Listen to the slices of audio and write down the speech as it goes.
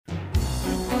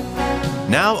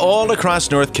Now all across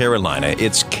North Carolina,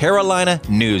 it's Carolina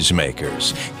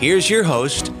Newsmakers. Here's your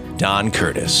host, Don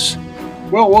Curtis.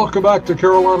 Well, welcome back to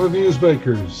Carolina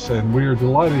Newsmakers, and we are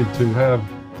delighted to have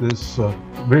this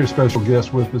very special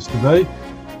guest with us today,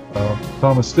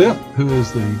 Thomas Stipp, who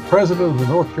is the president of the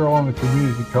North Carolina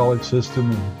Community College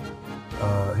System,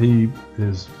 and he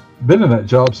has been in that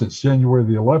job since January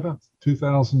the 11th,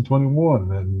 2021,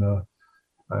 and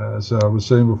as I was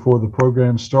saying before the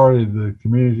program started, the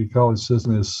community college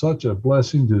system is such a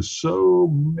blessing to so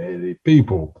many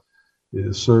people. It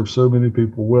has served so many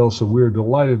people well, so we're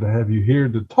delighted to have you here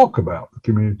to talk about the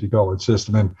community college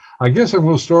system. And I guess I'm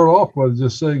going to start off by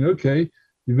just saying, okay,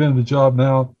 you've been in the job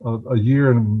now a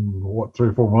year and 3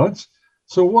 or 4 months.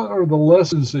 So what are the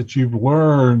lessons that you've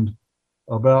learned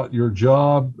about your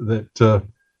job that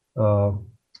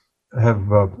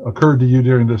have occurred to you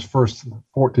during this first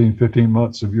 14, 15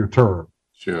 months of your term?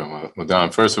 Sure. Well,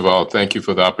 Don, first of all, thank you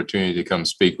for the opportunity to come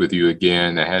speak with you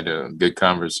again. I had a good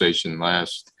conversation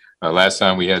last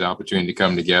time we had the opportunity to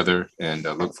come together, and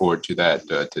look forward to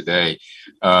that today.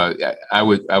 I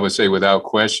would say without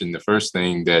question, the first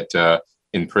thing that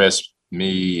impressed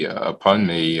me upon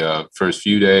me first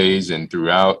few days and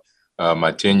throughout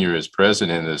my tenure as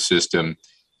president of the system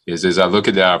is as I look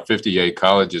at our 58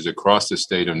 colleges across the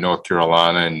state of North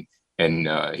Carolina and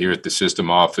here at the system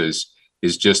office,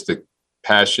 is just the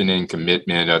passion and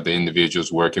commitment of the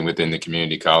individuals working within the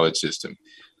community college system.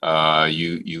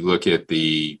 You look at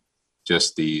the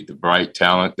bright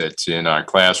talent that's in our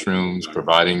classrooms,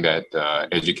 providing that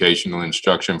educational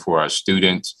instruction for our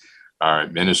students, our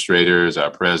administrators,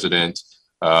 our presidents.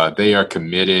 They are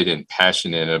committed and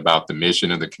passionate about the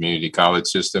mission of the community college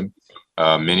system.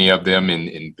 Many of them,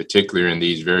 in particular in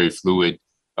these very fluid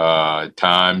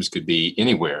times, could be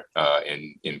anywhere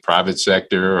in private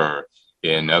sector or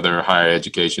in other higher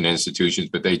education institutions,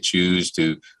 but they choose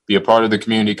to be a part of the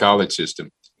community college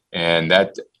system. And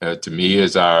that, to me,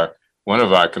 is one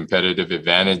of our competitive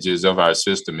advantages of our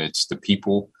system. It's the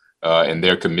people and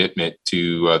their commitment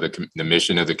to the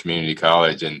mission of the community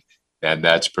college, and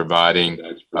that's providing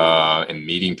and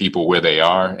meeting people where they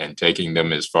are and taking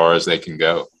them as far as they can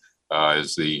go.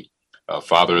 As the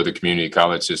father of the community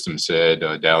college system said,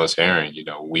 Dallas Herring,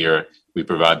 we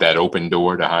provide that open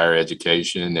door to higher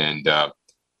education. And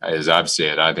as I've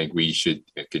said, I think we should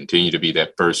continue to be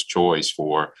that first choice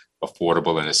for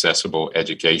affordable and accessible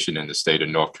education in the state of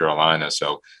North Carolina.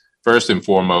 So first and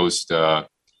foremost,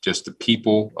 just the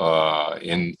people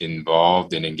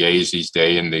involved and engaged each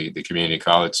day in the community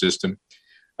college system.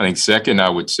 I think second, I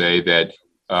would say that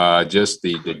just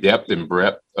the depth and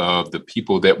breadth of the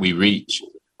people that we reach.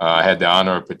 I had the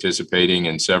honor of participating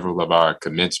in several of our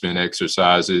commencement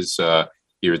exercises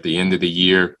here at the end of the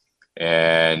year.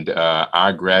 And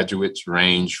our graduates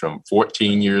range from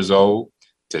 14 years old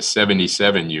to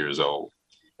 77 years old.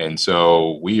 And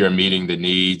so we are meeting the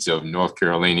needs of North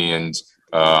Carolinians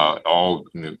from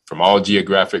all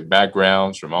geographic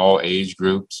backgrounds, from all age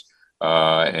groups.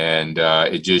 And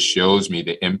it just shows me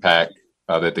the impact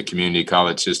that the community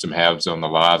college system has on the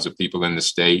lives of people in the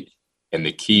state, and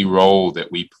the key role that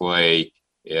we play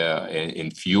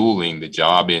in fueling the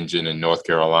job engine in North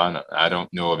Carolina. I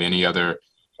don't know of any other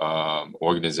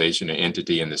organization or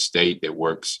entity in the state that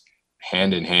works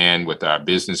hand in hand with our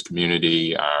business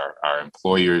community, our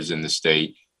employers in the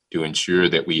state, to ensure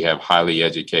that we have highly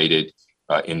educated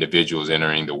individuals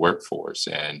entering the workforce.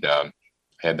 And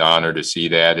had the honor to see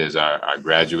that as our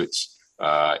graduates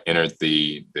entered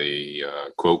the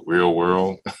quote real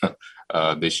world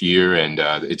this year, and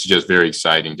it's just very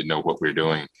exciting to know what we're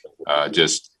doing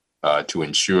to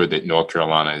ensure that North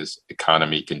Carolina's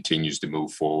economy continues to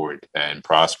move forward and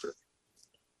prosper.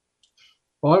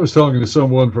 Well, I was talking to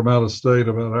someone from out of state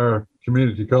about our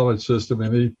community college system,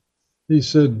 and he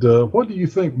said, "What do you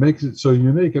think makes it so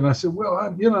unique?" And I said, "Well,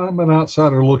 I'm an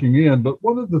outsider looking in, but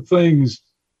one of the things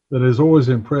that has always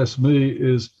impressed me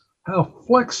is how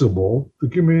flexible the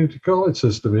community college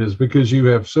system is, because you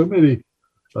have so many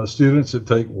students that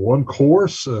take one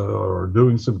course or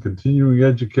doing some continuing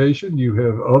education. You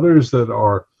have others that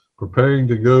are preparing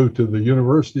to go to the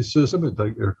university system and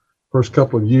take their first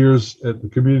couple of years at the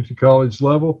community college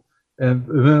level. And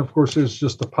then, of course, there's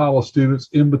just a pile of students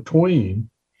in between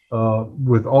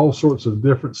with all sorts of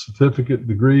different certificate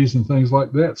degrees and things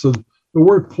like that. So the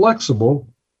word flexible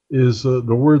is the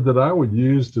word that I would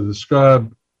use to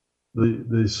describe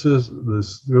the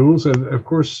schools. And of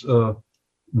course,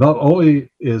 not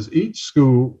only is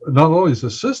the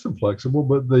system flexible,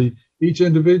 but each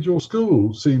individual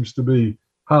school seems to be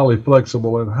highly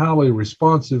flexible and highly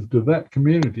responsive to that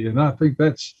community. And I think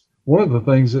that's one of the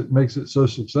things that makes it so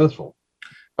successful.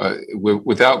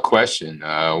 Without question,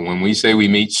 when we say we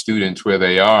meet students where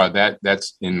they are,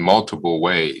 that's in multiple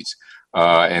ways.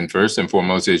 And first and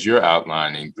foremost, as you're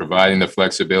outlining, providing the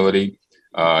flexibility.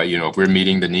 If we're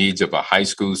meeting the needs of a high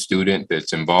school student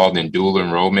that's involved in dual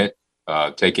enrollment,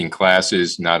 taking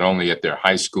classes not only at their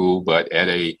high school, but at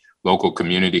a local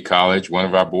community college. One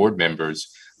of our board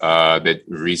members that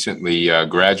recently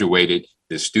graduated,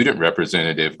 the student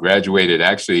representative, graduated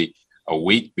actually a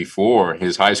week before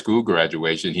his high school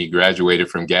graduation. He graduated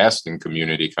from Gaston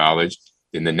Community College.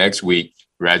 Then the next week,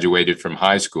 graduated from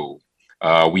high school.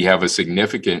 We have a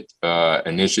significant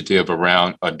initiative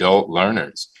around adult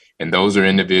learners. And those are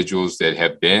individuals that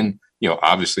have been,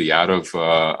 obviously out of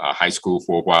high school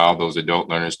for a while. Those adult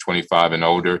learners, 25 and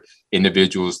older,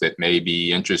 individuals that may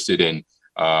be interested in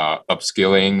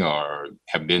upskilling or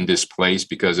have been displaced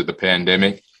because of the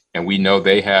pandemic. And we know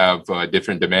they have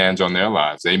different demands on their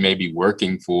lives. They may be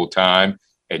working full time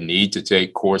and need to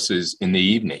take courses in the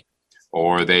evening,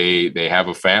 or they have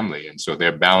a family. And so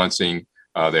they're balancing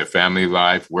their family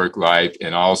life, work life,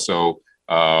 and also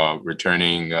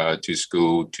returning to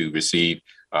school to receive,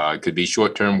 it could be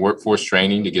short-term workforce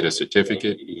training to get a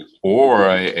certificate, or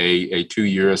a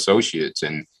 2-year associates,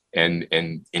 and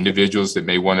individuals that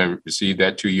may want to receive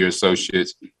that 2-year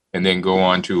associates and then go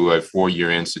on to a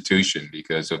 4-year institution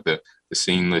because of the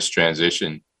seamless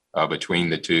transition between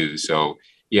the two. So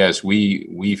yes,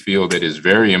 we feel that it's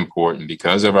very important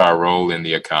because of our role in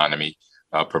the economy,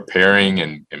 preparing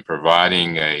and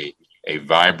providing a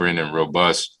vibrant and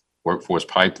robust workforce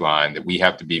pipeline, that we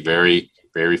have to be very,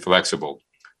 very flexible.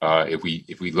 If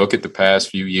we look at the past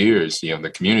few years,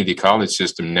 the community college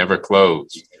system never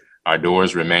closed. Our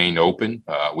doors remained open.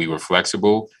 We were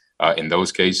flexible. In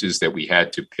those cases that we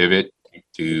had to pivot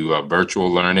to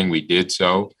virtual learning, we did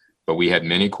so, but we had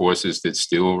many courses that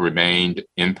still remained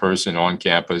in person on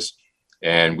campus,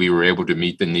 and we were able to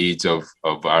meet the needs of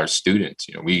our students.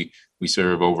 We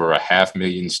serve over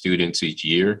 500,000 students each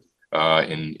year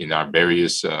in our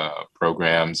various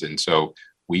programs, and so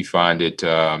we find it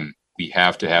we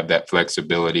have to have that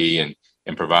flexibility and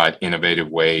provide innovative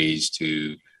ways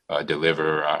to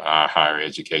deliver our higher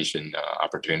education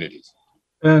opportunities.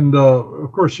 And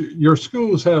of course, your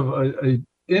schools have a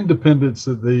independence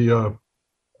that the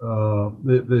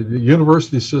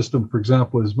university system, for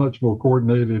example, is much more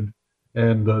coordinated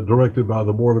and directed by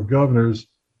the Board of Governors.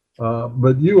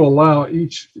 But you allow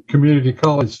each community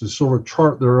college to sort of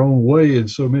chart their own way in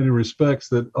so many respects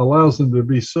that allows them to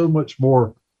be so much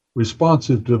more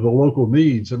responsive to the local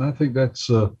needs. And I think that's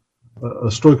a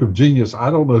stroke of genius. I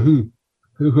don't know who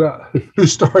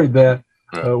started that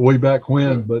way back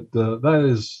when, but that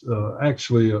is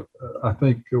actually, I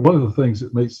think, one of the things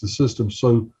that makes the system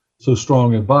so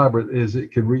strong and vibrant is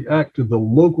it can react to the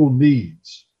local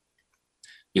needs.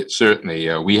 Yeah,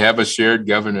 certainly. We have a shared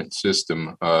governance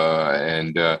system,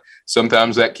 and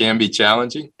sometimes that can be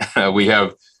challenging. We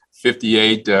have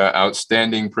 58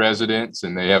 outstanding presidents,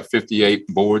 and they have 58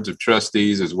 boards of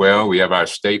trustees as well. We have our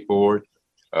state board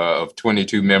of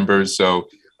 22 members. So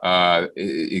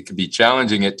it can be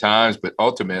challenging at times, but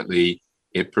ultimately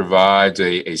it provides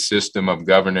a system of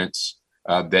governance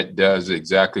that does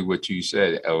exactly what you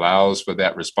said. It allows for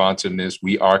that responsiveness.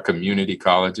 We are community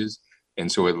colleges,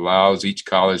 and so it allows each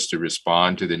college to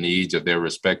respond to the needs of their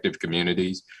respective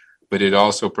communities. But it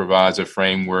also provides a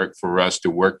framework for us to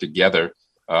work together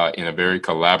in a very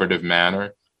collaborative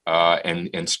manner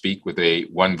and speak with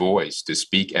one voice, to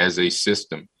speak as a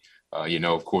system.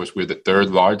 Of course, we're the third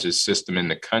largest system in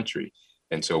the country.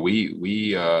 And so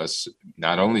we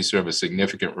not only serve a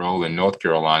significant role in North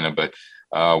Carolina, but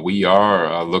we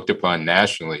are looked upon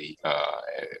nationally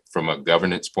from a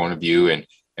governance point of view and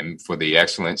for the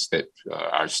excellence that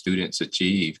our students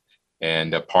achieve.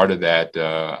 And a part of that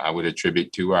I would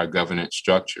attribute to our governance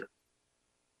structure.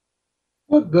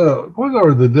 What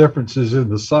are the differences in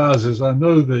the sizes? I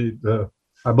know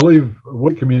I believe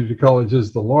Wake Community College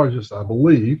is the largest, I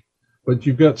believe, but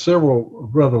you've got several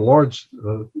rather large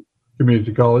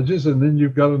community colleges, and then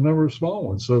you've got a number of small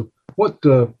ones. So what's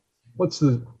the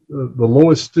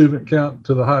lowest student count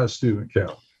to the highest student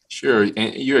count? Sure,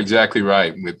 and you're exactly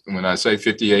right. When I say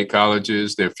 58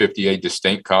 colleges, there are 58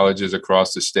 distinct colleges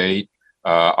across the state.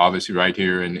 Obviously, right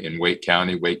here in Wake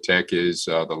County, Wake Tech is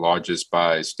the largest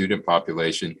by student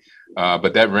population,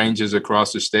 but that ranges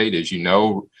across the state. As you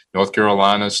know, North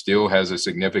Carolina still has a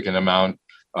significant amount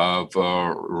of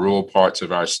rural parts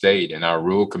of our state, and our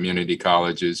rural community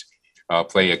colleges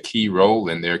play a key role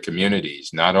in their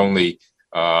communities, not only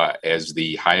as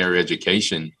the higher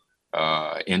education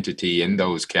entity in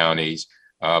those counties,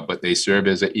 but they serve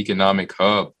as an economic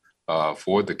hub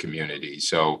for the community.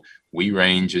 So we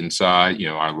range inside,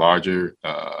 our larger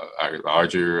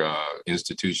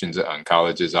institutions and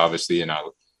colleges, obviously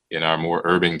in our more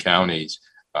urban counties.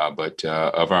 But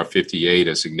of our 58,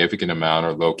 a significant amount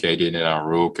are located in our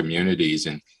rural communities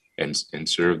and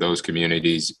serve those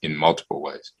communities in multiple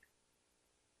ways.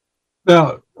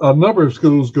 Now, a number of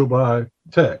schools go by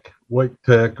Tech, Wake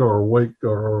Tech or Wake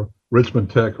or Richmond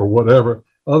Tech or whatever.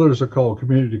 Others are called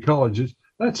community colleges.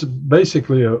 That's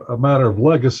basically a matter of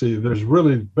legacy. There's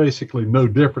really basically no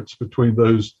difference between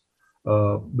those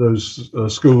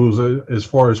schools as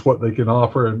far as what they can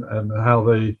offer and how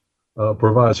they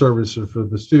provide services for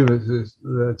the students.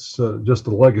 That's just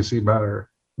a legacy matter.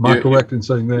 Am I correct in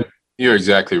saying that? You're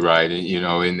exactly right.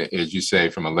 And, as you say,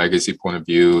 from a legacy point of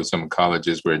view, some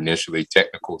colleges were initially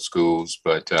technical schools,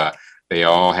 but they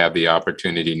all have the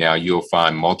opportunity now. You'll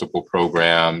find multiple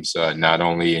programs, not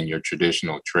only in your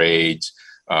traditional trades,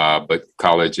 but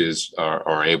colleges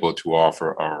are able to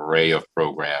offer an array of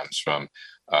programs from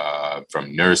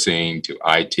nursing to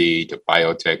IT to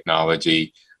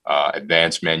biotechnology,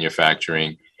 advanced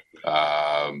manufacturing,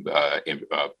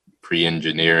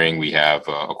 pre-engineering. We have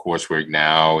a coursework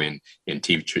now in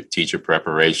teacher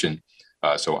preparation.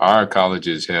 So our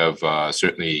colleges have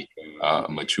certainly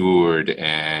matured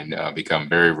and become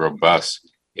very robust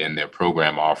in their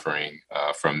program offering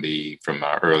from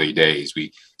our early days.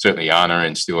 We certainly honor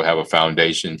and still have a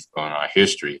foundation on our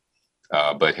history,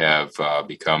 but have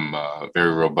become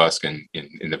very robust in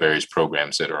the various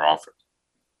programs that are offered.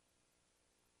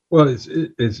 Well,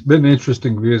 it's been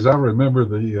interesting because I remember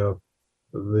the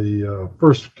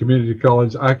first community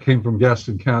college. I came from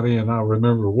Gaston County, and I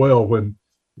remember well when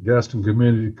Gaston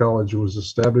Community College was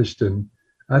established, and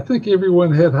I think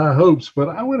everyone had high hopes. But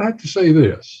I would have to say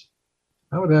this.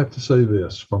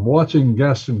 From watching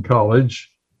Gaston College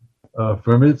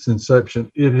from its inception,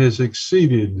 it has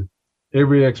exceeded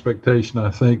every expectation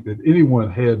I think that anyone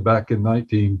had back in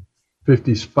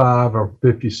 1955 or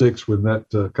 56 when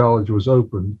that college was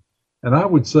opened. And I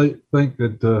would think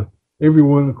that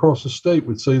everyone across the state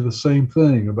would say the same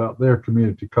thing about their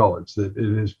community college, that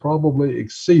it has probably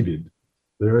exceeded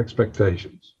their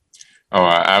expectations. Oh,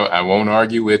 I won't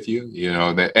argue with you.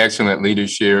 The excellent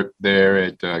leadership there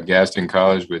at Gaston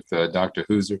College with Dr.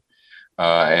 Hooser.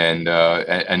 And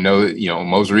I know,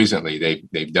 most recently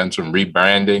they've done some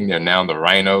rebranding. They're now the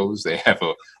Rhinos. They have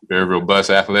a very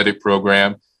robust athletic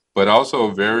program, but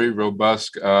also a very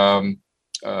robust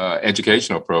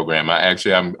educational program.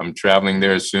 I'm traveling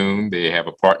there soon. They have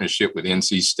a partnership with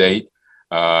NC State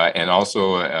and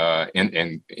also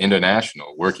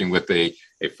international, working with a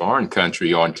foreign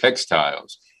country on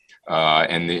textiles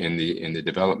and in the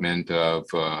development of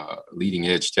leading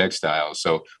edge textiles.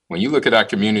 So when you look at our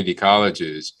community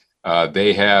colleges,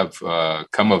 they have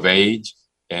come of age,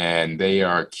 and they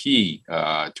are key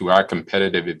to our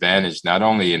competitive advantage, not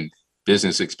only in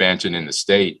business expansion in the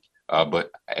state, but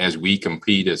as we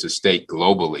compete as a state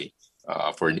globally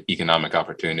for economic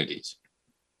opportunities.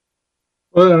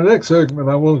 Well, in the next segment,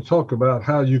 I want to talk about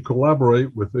how you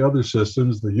collaborate with the other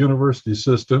systems, the university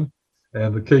system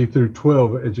and the K through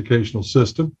 12 educational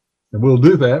system. And we'll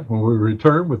do that when we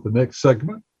return with the next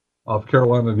segment of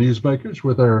Carolina Newsmakers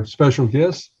with our special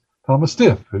guest, Thomas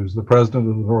Stiff, who's the president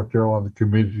of the North Carolina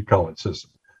Community College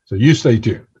System. So you stay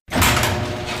tuned.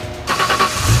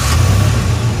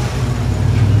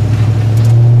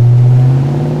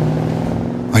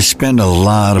 I spend a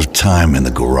lot of time in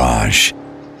the garage,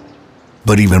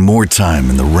 but even more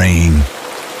time in the rain,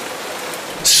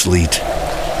 sleet,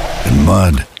 and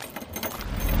mud.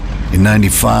 In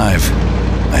 95,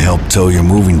 I helped tow your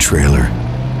moving trailer.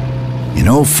 In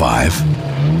 05,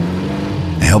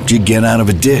 I helped you get out of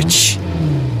a ditch.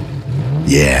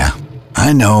 Yeah,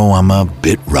 I know I'm a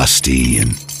bit rusty,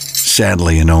 and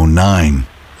sadly in 09,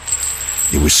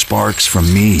 it was sparks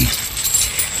from me,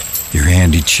 your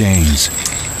handy chains,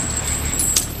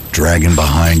 dragging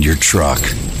behind your truck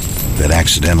that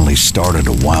accidentally started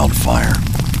a wildfire.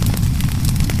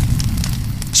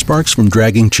 Sparks from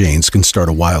dragging chains can start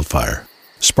a wildfire.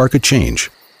 Spark a change,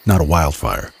 not a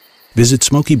wildfire. Visit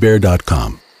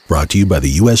SmokeyBear.com. Brought to you by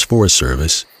the U.S. Forest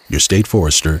Service, your state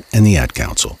forester, and the Ad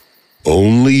Council.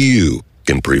 Only you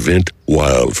can prevent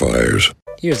wildfires.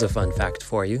 Here's a fun fact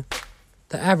for you.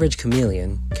 The average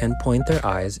chameleon can point their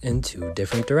eyes in 2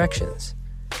 different directions.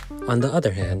 On the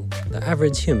other hand, the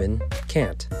average human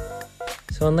can't.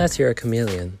 So unless you're a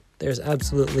chameleon, there's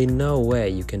absolutely no way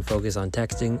you can focus on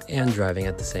texting and driving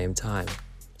at the same time.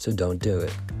 So don't do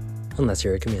it, unless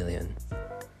you're a chameleon.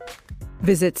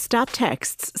 Visit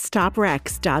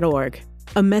StopTextsStopWrecks.org.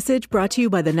 A message brought to you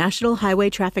by the National Highway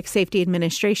Traffic Safety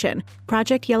Administration,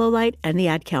 Project Yellow Light, and the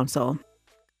Ad Council.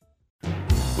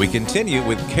 We continue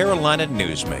with Carolina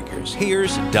Newsmakers.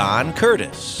 Here's Don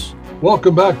Curtis.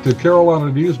 Welcome back to Carolina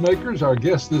Newsmakers. Our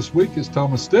guest this week is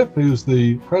Thomas Stipp, who's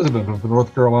the president of the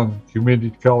North Carolina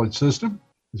Community College System.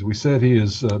 As we said, he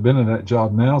has been in that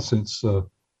job now since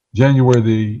January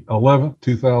the 11th,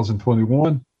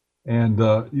 2021. And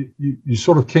you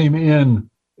sort of came in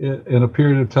a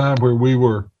period of time where we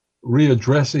were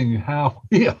readdressing how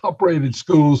we operated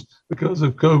schools because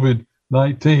of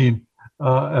COVID-19.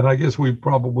 And I guess we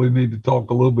probably need to talk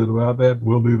a little bit about that.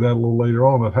 We'll do that a little later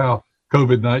on, of how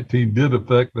COVID-19 did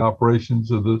affect the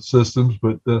operations of the systems,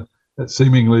 but that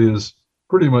seemingly is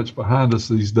pretty much behind us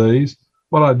these days.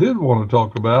 What I did want to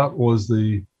talk about was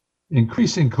the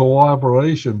increasing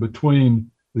collaboration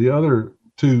between the other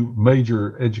two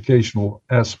major educational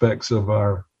aspects of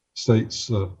our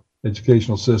state's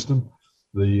educational system,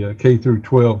 the K through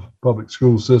 12 public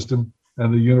school system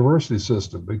and the university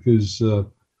system, because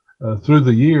through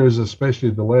the years,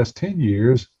 especially the last 10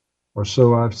 years or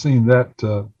so, I've seen that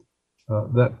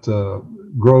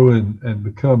grow and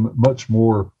become much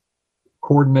more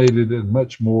coordinated and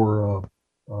much more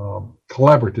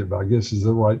collaborative, I guess is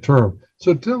the right term.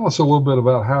 So tell us a little bit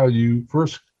about how you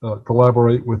first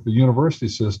collaborate with the university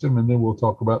system, and then we'll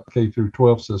talk about the K through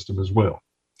 12 system as well.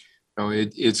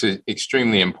 It's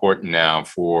extremely important now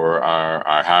for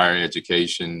our higher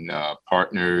education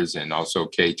partners and also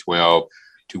K-12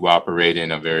 to operate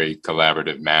in a very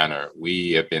collaborative manner.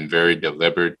 We have been very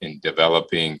deliberate in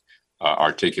developing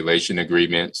articulation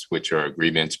agreements, which are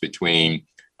agreements between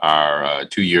our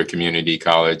two-year community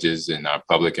colleges and our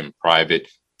public and private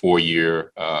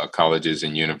four-year colleges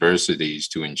and universities,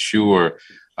 to ensure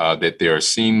that there are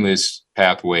seamless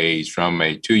pathways from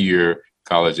a two-year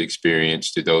college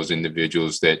experience to those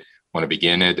individuals that want to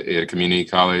begin at a community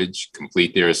college,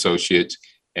 complete their associates,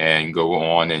 and go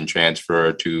on and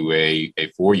transfer to a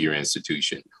four-year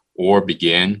institution, or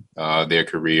begin their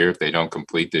career if they don't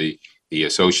complete the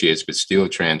associates, but still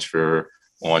transfer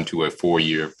onto a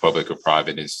four-year public or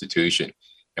private institution.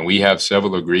 And we have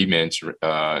several agreements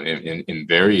in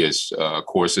various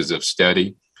courses of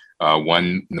study.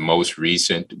 The most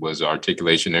recent was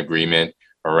articulation agreement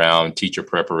around teacher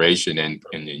preparation and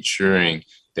ensuring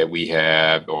that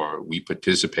we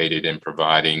participated in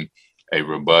providing a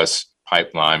robust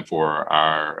pipeline for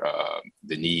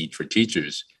the need for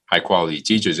teachers, high quality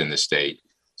teachers in the state.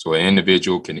 So an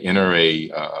individual can enter a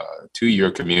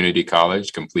two-year community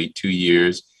college, complete 2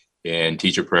 years in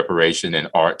teacher preparation in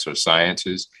arts or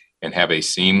sciences, and have a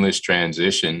seamless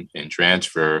transition and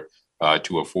transfer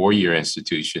to a four-year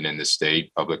institution in the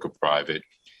state, public or private,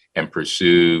 and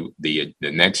pursue the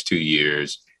next 2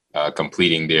 years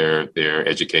completing their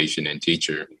education and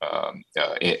teacher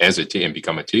and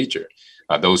become a teacher.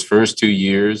 Those first 2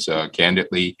 years,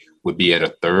 candidly, would be at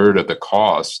a third of the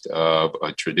cost of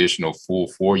a traditional full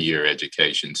four-year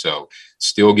education. So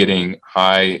still getting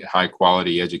high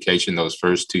quality education those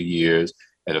first 2 years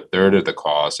at a third of the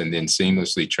cost, and then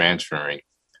seamlessly transferring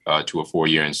to a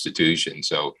four-year institution.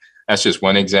 So that's just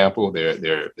one example.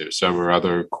 There are several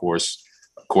other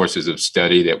courses of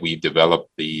study that we've developed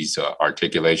these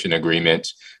articulation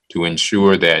agreements to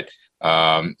ensure that,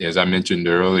 as I mentioned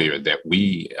earlier, that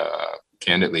we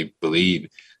candidly believe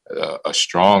a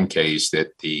strong case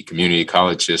that the community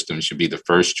college system should be the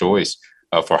first choice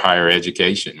for higher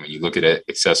education. When you look at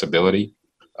accessibility,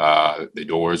 the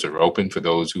doors are open for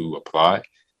those who apply.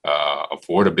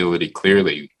 Affordability,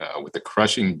 clearly, with the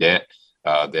crushing debt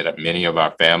that many of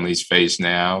our families face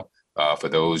now, for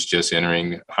those just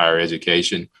entering higher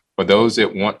education, for those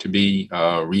that want to be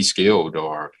reskilled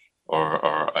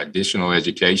or additional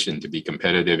education to be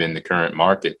competitive in the current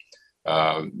market.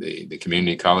 The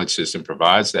community college system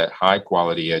provides that high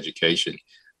quality education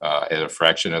at a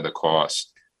fraction of the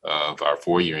cost of our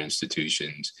four-year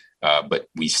institutions. But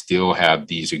we still have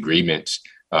these agreements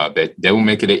that will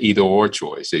make it an either or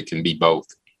choice. It can be both.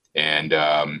 And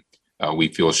we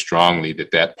feel strongly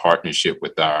that partnership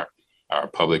with our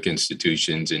public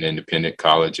institutions and independent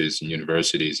colleges and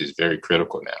universities is very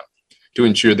critical now, to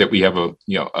ensure that we have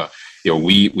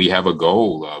we have a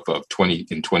goal of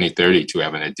in 2030 to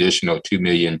have an additional 2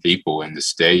 million people in the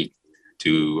state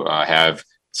to have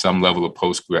some level of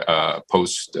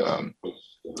post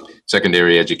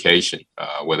secondary education,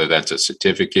 whether that's a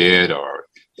certificate or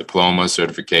diploma,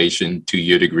 certification,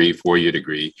 2-year degree, 4-year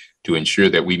degree, to ensure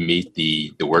that we meet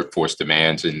the workforce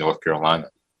demands in North Carolina.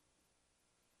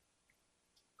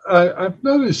 I've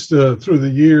noticed through the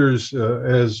years,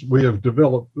 as we have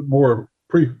developed more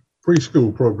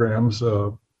preschool programs,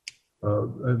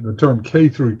 the term K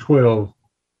through 12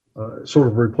 sort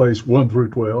of replaced 1 through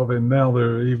 12, and now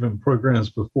there are even programs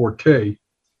before K.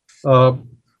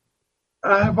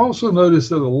 I have also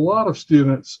noticed that a lot of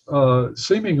students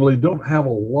seemingly don't have a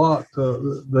lot.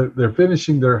 They're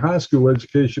finishing their high school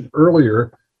education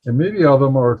earlier, and many of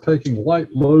them are taking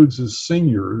light loads as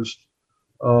seniors.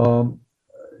 Um,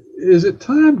 is it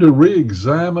time to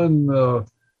re-examine?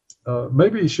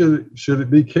 Maybe should it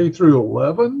be K through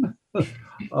 11?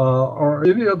 Are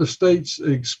any other states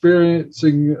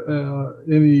experiencing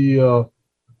any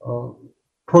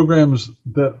programs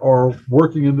that are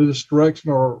working in this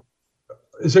direction, or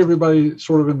is everybody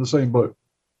sort of in the same boat?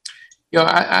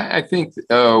 I think,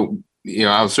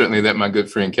 I'll certainly let my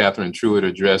good friend Catherine Truitt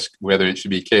address whether it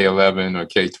should be K-11 or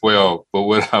K-12. But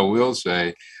what I will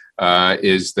say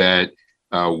is that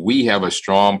we have a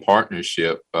strong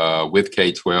partnership with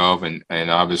K-12 and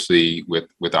obviously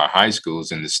with our high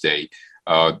schools in the state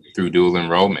through dual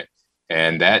enrollment.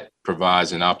 And that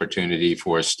provides an opportunity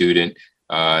for a student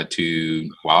to,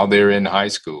 while they're in high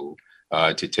school,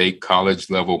 to take college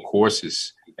level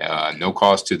courses, no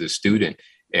cost to the student.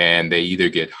 And they either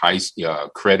get high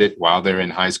credit while they're in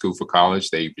high school for college,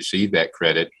 they receive that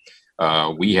credit.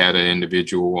 We had an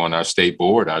individual on our state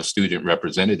board, our student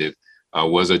representative,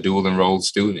 was a dual enrolled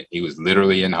student. He was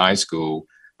literally in high school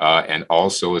and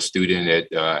also a student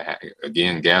at,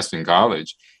 again, Gaston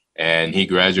College. And he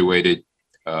graduated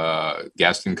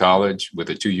Gaston College with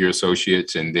a 2-year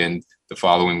associate's, and then the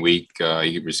following week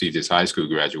he received his high school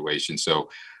graduation. So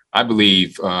I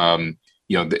believe the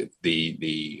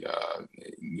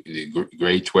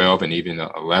grade 12 and even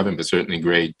 11, but certainly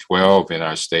grade 12 in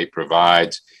our state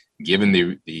provides, given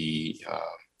the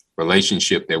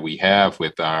relationship that we have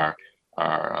with our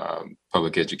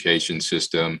public education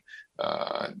system,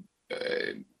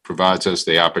 provides us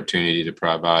the opportunity to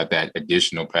provide that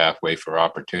additional pathway for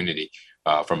opportunity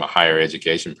from a higher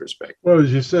education perspective. Well,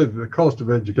 as you said, the cost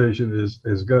of education has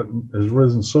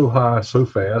risen so high, so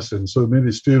fast, and so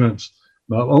many students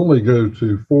not only go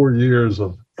to 4 years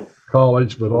of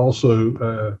college, but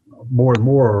also more and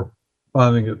more are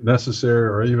finding it necessary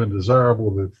or even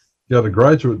desirable to get a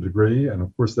graduate degree. And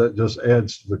of course, that just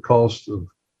adds to the cost of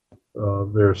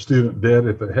their student debt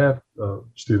if they have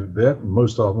student debt, and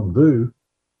most of them do.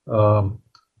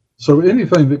 So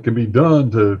anything that can be done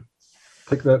to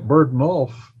take that burden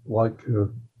off, like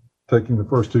taking the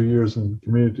first 2 years in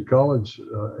community college,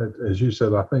 as you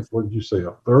said, I think, what did you say,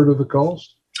 a third of the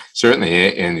cost?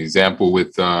 Certainly, an example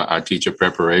with our teacher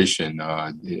preparation,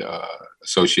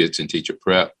 associates in teacher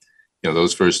prep,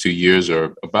 those first 2 years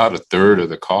are about a third of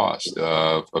the cost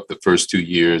of the first 2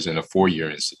 years in a 4-year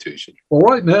institution. Well,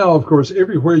 right now, of course,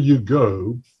 everywhere you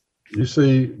go, you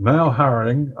see now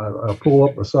hiring. I pull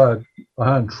up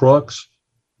behind trucks,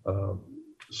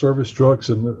 service trucks,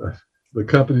 and the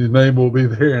company's name will be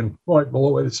there, and right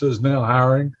below it says now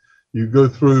hiring. You go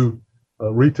through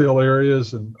retail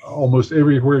areas, and almost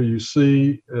everywhere you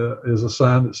see is a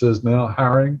sign that says now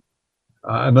hiring.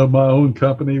 I know my own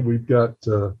company, we've got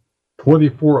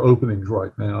 24 openings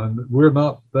right now, and we're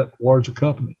not that large a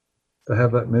company to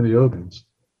have that many openings.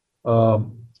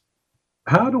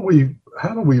 How do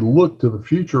we look to the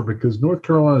future? Because North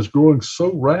Carolina is growing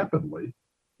so rapidly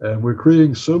and we're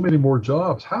creating so many more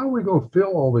jobs. How are we going to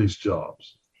fill all these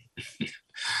jobs?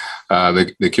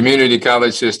 The community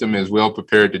college system is well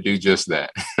prepared to do just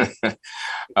that.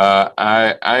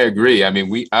 I agree. I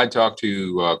mean, I talk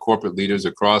to corporate leaders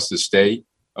across the state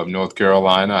of North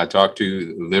Carolina. I talked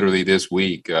to literally this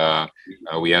week.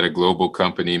 We had a global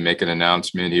company make an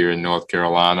announcement here in North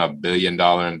Carolina, $1 billion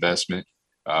investment,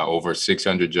 over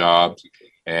 600 jobs.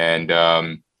 And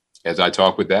as I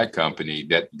talk with that company,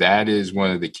 that is one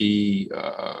of the key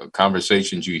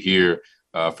conversations you hear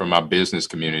from our business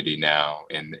community now,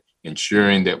 and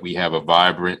ensuring that we have a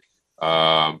vibrant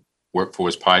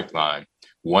workforce pipeline.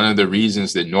 One of the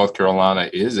reasons that North Carolina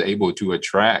is able to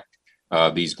attract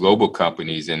these global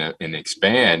companies and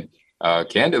expand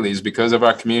candidly is because of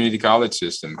our community college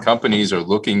system. Companies are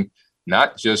looking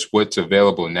not just what's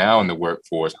available now in the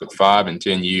workforce, but 5 and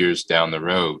 10 years down the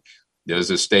road. Does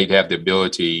the state have the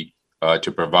ability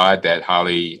to provide that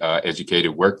highly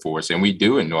educated workforce? And we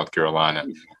do in North Carolina.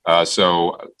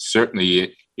 So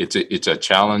certainly it's a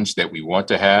challenge that we want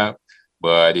to have,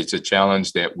 but it's a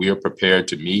challenge that we are prepared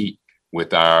to meet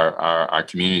with our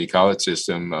community college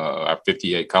system, our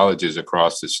 58 colleges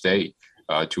across the state,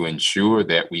 to ensure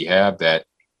that we have that,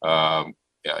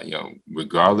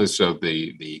 regardless of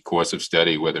the course of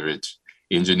study, whether it's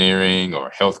engineering or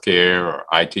healthcare or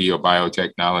IT or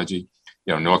biotechnology.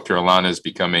 North Carolina is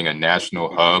becoming a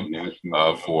national hub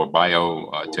for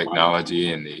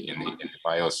biotechnology and the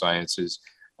biosciences,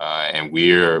 and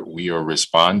we are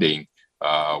responding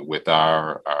with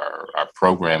our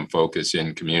program focus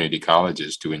in community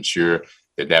colleges to ensure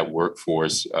that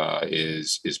workforce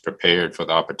is prepared for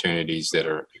the opportunities that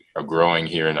are growing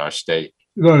here in our state.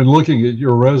 You know, in looking at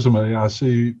your resume, I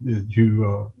see that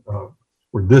you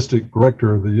were district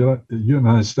director of the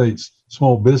United States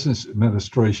Small Business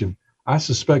Administration. I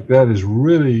suspect that has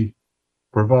really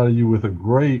provided you with a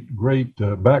great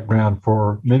background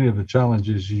for many of the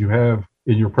challenges you have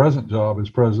in your present job as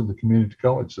president of the community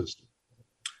college system.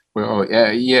 Well,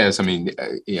 yes. I mean,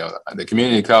 the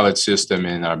community college system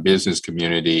and our business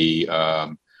community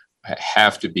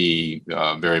have to be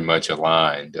very much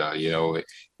aligned.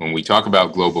 When we talk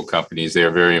about global companies, they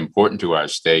are very important to our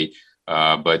state.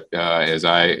 But as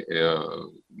I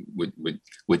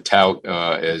would tout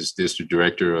as district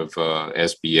director of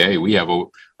SBA, we have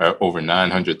over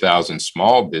 900,000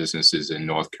 small businesses in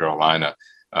North Carolina.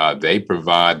 They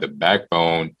provide the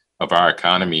backbone of our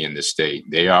economy in the state.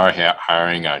 They are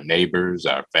hiring our neighbors,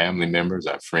 our family members,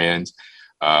 our friends.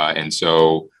 And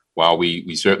so while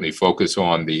we certainly focus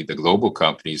on the global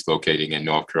companies located in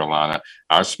North Carolina,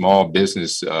 our small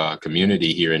business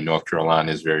community here in North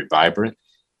Carolina is very vibrant.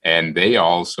 And they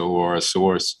also are a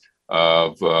source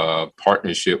of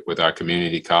partnership with our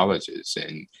community colleges.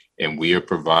 And we are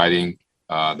providing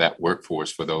that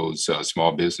workforce for those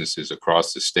small businesses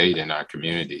across the state and our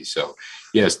community. So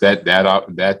yes,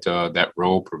 that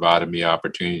role provided me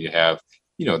opportunity to have,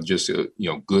 just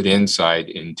good insight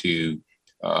into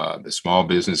the small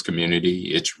business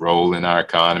community, its role in our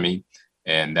economy.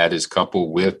 And that is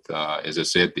coupled with, as I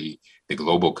said, the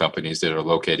global companies that are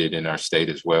located in our state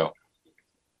as well.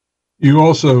 You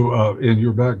also, in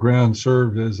your background,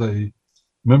 served as a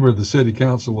member of the City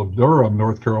Council of Durham,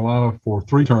 North Carolina, for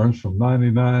 3 terms from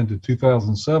 1999 to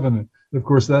 2007. And of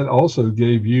course, that also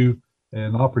gave you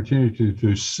an opportunity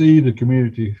to see the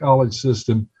community college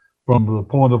system from the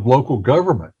point of local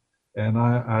government. And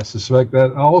I suspect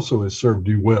that also has served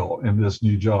you well in this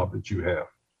new job that you have.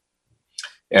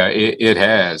 Yeah, it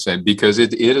has, and because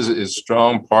it is a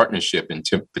strong partnership, in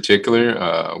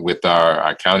particular with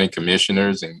our county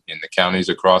commissioners in the counties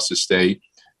across the state.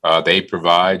 They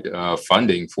provide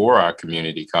funding for our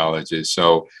community colleges.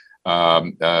 So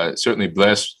certainly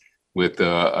blessed with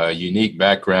a unique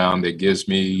background that gives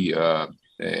me,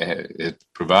 it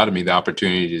provided me the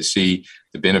opportunity to see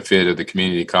the benefit of the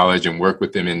community college and work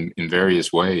with them in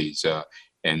various ways.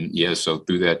 And yes, so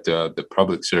through that, the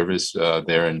public service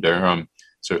there in Durham,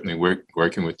 certainly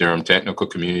working with Durham Technical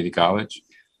Community College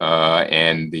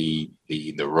and the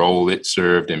role it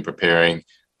served in preparing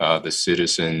the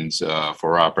citizens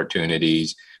for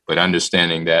opportunities, but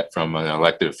understanding that from an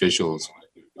elected official's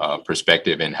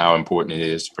perspective and how important it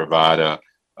is to provide a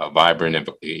vibrant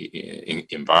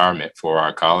environment for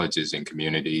our colleges and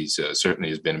communities certainly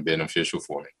has been beneficial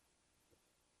for me.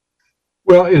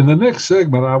 Well, in the next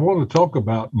segment, I want to talk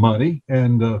about money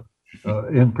and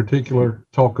in particular,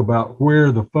 talk about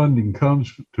where the funding comes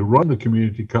to run the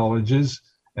community colleges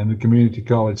and the community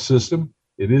college system.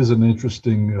 It is an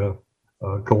interesting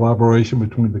collaboration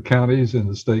between the counties and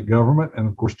the state government, and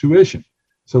of course, tuition.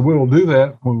 So we'll do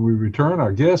that when we return.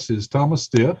 Our guest is Thomas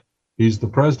Stith. He's the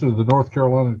president of the North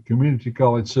Carolina Community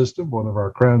College System, one of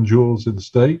our crown jewels in the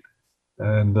state.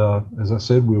 And as I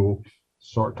said, we will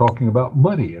start talking about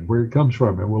money and where it comes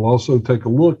from. And we'll also take a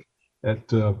look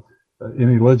at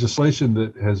any legislation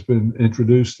that has been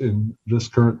introduced in this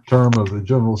current term of the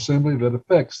General Assembly that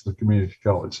affects the community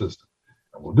college system.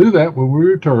 And we'll do that when we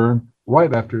return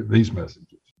right after these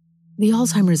messages. The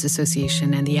Alzheimer's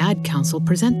Association and the Ad Council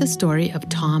present the story of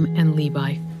Tom and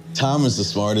Levi. Tom is the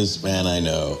smartest man I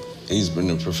know. He's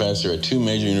been a professor at 2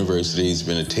 major universities,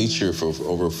 been a teacher for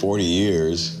over 40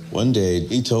 years. One day,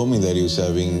 he told me that he was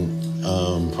having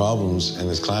problems in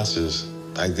his classes.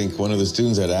 I think one of the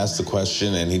students had asked the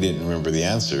question and he didn't remember the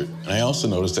answer. And I also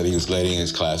noticed that he was letting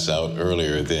his class out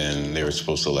earlier than they were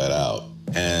supposed to let out.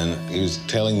 And he was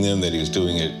telling them that he was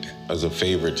doing it as a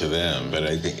favor to them, but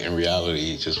I think in reality,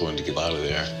 he just wanted to get out of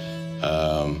there.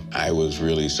 I was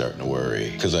really starting to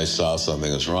worry because I saw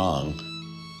something was wrong.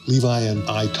 Levi and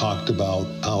I talked about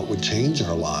how it would change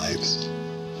our lives,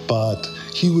 but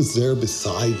he was there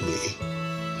beside me,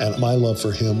 and my love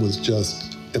for him was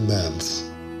just immense.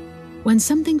 When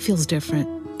something feels different,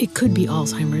 it could be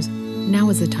Alzheimer's. Now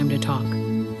is the time to talk.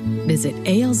 Visit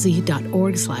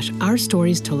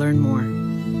alz.org/ourstories to learn more.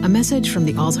 A message from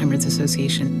the Alzheimer's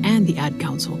Association and the Ad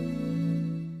Council.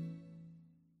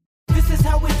 This is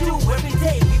how we do every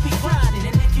day. We be grinding,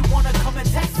 and if you want to come and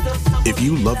text us, if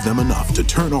you love them enough to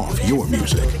turn off your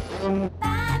music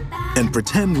and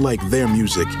pretend like their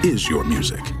music is your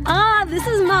music. This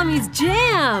is Mommy's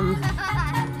jam.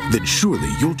 Then surely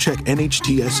you'll check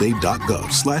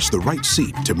NHTSA.gov/the right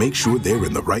seat to make sure they're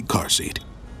in the right car seat.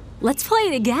 Let's play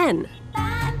it again.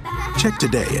 Check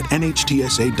today at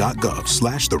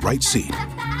nhtsa.gov/the right seat.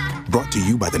 Brought to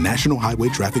you by the National Highway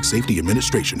Traffic Safety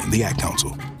Administration and the Ad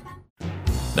Council.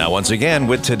 Now, once again,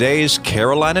 with today's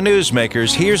Carolina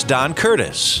Newsmakers, here's Don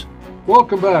Curtis.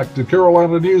 Welcome back to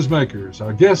Carolina Newsmakers.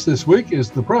 Our guest this week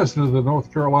is the president of the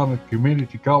North Carolina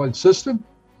Community College System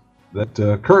that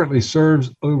currently serves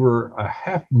over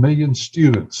 500,000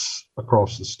 students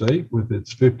across the state with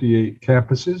its 58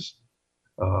 campuses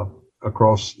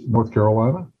across North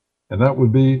Carolina. And that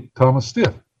would be Thomas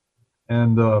Stiff.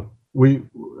 And we,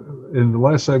 in the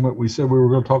last segment, we said we were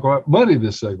going to talk about money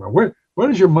this segment. Where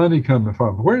does your money come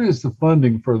from? Where does the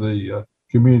funding for the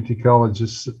community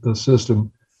colleges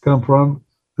system come from?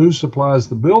 Who supplies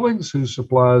the buildings? Who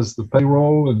supplies the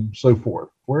payroll and so forth?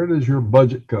 Where does your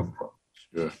budget come from?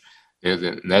 Sure.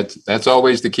 That's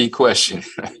always the key question.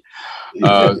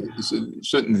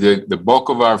 Certainly the bulk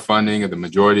of our funding, or the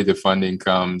majority of the funding,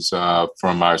 comes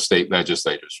from our state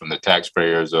legislators, from the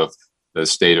taxpayers of the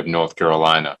state of North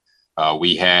Carolina.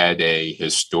 We had a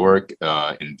historic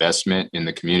investment in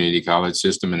the community college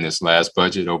system in this last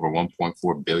budget, over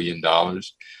 $1.4 billion.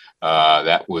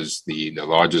 That was the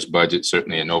largest budget,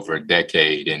 certainly in over a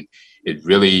decade. And it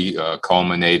really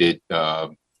culminated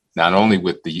not only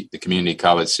with the community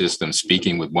college system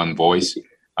speaking with one voice,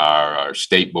 our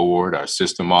state board, our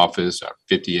system office, our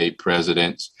 58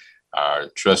 presidents, our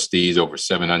trustees, over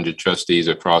 700 trustees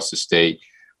across the state.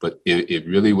 But it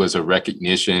really was a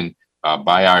recognition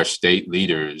by our state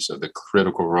leaders of the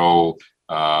critical role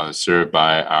served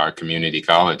by our community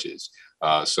colleges.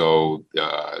 So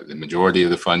the majority of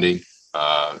the funding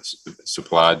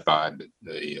supplied by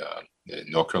the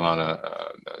North Carolina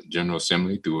General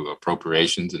Assembly through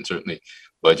appropriations, and certainly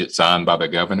budget signed by the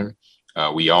governor.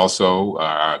 We also,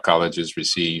 our colleges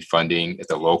receive funding at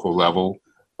the local level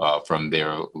from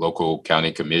their local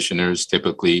county commissioners,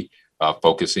 typically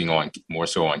focusing on more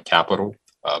so on capital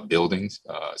buildings.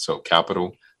 So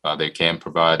capital, they can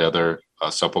provide other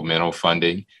supplemental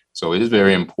funding. So it is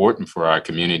very important for our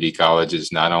community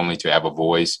colleges not only to have a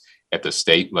voice at the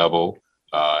state level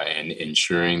and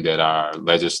ensuring that our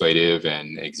legislative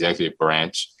and executive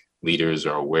branch leaders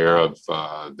are aware of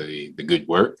the good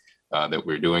work that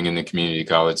we're doing in the community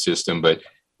college system, but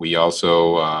we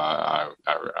also, our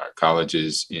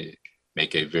colleges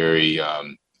make a very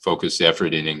focused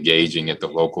effort in engaging at the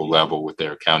local level with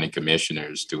their county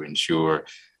commissioners to ensure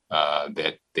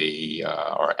that they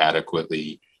are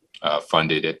adequately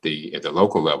funded at the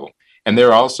local level. And there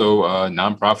are also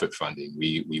nonprofit funding.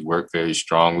 We work very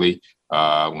strongly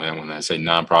when I say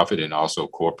nonprofit, and also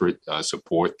corporate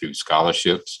support through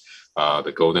scholarships.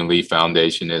 The Golden Leaf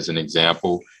Foundation, as an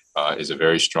example, is a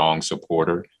very strong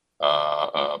supporter,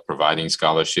 providing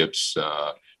scholarships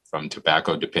from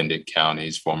tobacco-dependent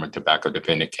counties, former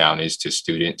tobacco-dependent counties, to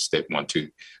students that want to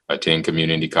attend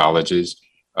community colleges.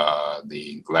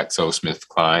 The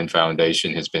GlaxoSmithKline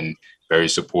Foundation has been very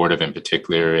supportive, in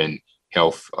particular in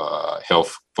health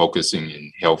focusing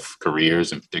in health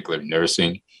careers, in particular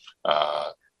nursing.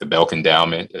 The Belk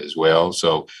Endowment as well.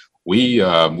 So we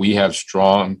have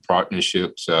strong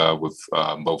partnerships with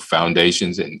both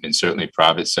foundations and certainly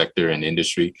private sector and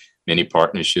industry. Many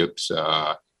partnerships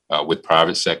with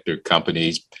private sector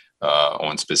companies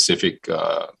on specific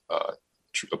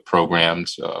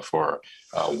programs for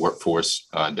workforce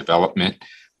development.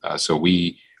 So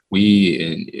we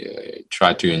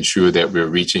try to ensure that we're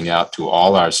reaching out to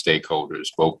all our stakeholders,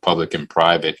 both public and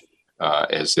private,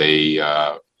 as they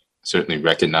certainly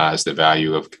recognize the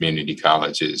value of community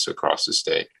colleges across the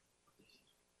state.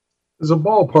 As a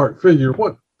ballpark figure,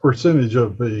 what percentage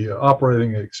of the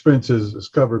operating expenses is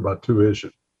covered by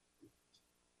tuition?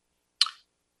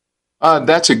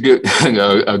 That's a good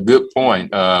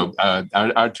point.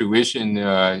 Our tuition,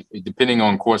 depending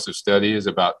on course of study, is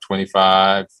about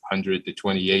 $2,500 to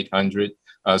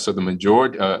 $2,800. So the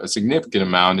majority, a significant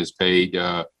amount, is paid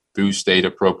through state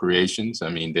appropriations. I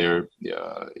mean,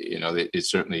 it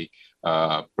certainly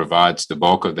provides the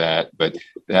bulk of that, but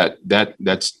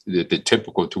that's the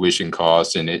typical tuition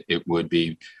cost, and it would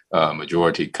be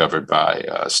majority covered by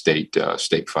state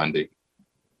funding.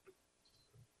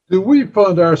 Do we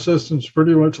fund our systems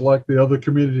pretty much like the other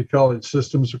community college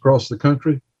systems across the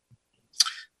country?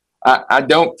 I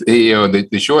don't,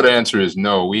 the short answer is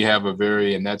no. We have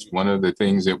and that's one of the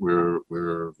things that we're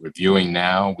reviewing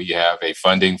now. We have a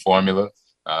funding formula.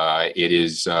 It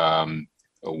is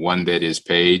one that is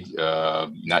paid,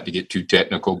 not to get too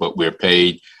technical, but we're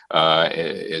paid,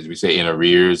 as we say, in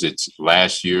arrears. It's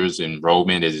last year's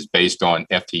enrollment. It is based on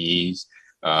FTEs,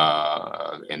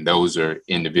 and those are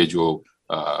individual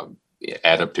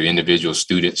add up to individual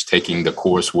students taking the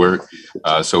coursework.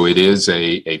 So it is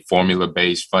a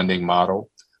formula-based funding model.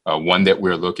 One that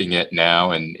we're looking at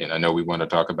now, and I know we want to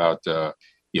talk about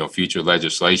future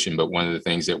legislation, but one of the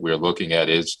things that we're looking at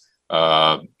is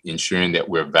ensuring that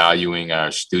we're valuing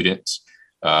our students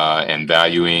and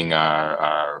valuing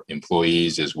our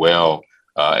employees as well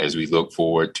as we look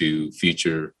forward to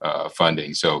future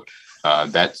funding. So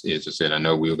that, as I said, I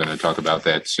know we were going to talk about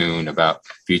that soon, about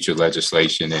future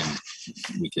legislation, and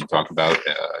we can talk about,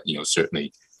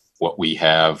 certainly what we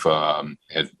have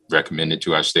recommended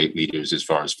to our state leaders as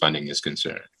far as funding is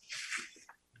concerned.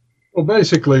 Well,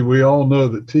 basically, we all know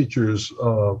that teachers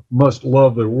must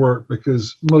love their work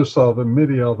because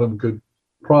many of them could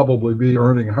probably be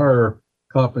earning higher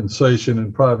compensation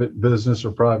in private business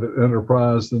or private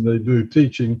enterprise than they do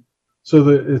teaching. So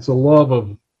that it's a love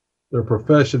of their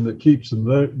profession that keeps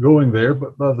them going there.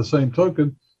 But by the same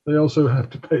token, they also have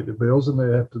to pay the bills and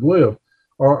they have to live.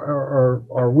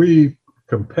 Are we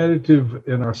competitive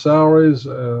in our salaries?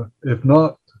 If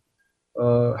not,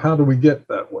 how do we get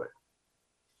that way?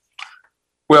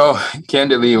 Well,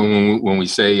 candidly, when we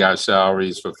say our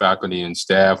salaries for faculty and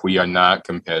staff, we are not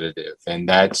competitive. And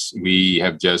we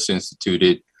have just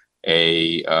instituted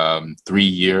a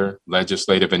 3-year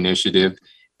legislative initiative.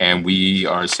 And we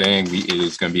are saying it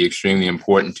is going to be extremely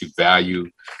important to value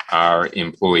our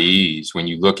employees. When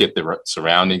you look at the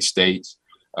surrounding states,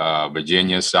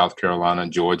 Virginia, South Carolina,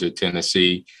 Georgia,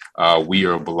 Tennessee, we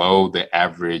are below the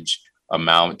average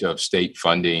amount of state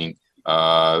funding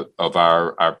of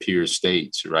our peer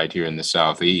states right here in the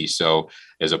Southeast. So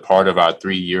as a part of our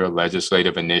 3-year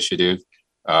legislative initiative,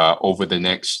 over the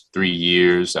next 3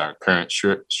 years, our current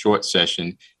short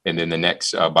session, and then the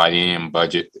next biennium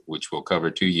budget, which will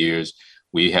cover 2 years,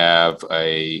 we have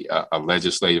a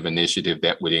legislative initiative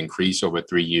that would increase over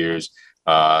 3 years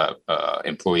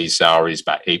employee salaries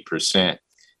by 8%.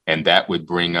 And that would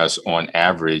bring us on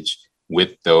average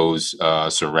with those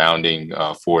surrounding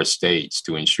 4 states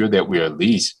to ensure that we're at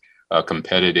least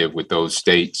competitive with those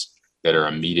states that are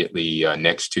immediately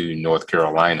next to North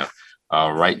Carolina.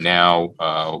 Right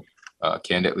now,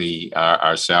 candidly,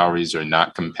 our salaries are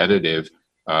not competitive,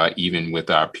 even with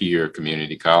our peer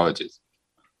community colleges.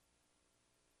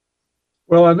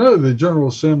 Well, I know the General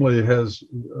Assembly has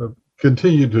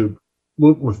continued to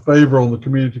look with favor on the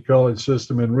community college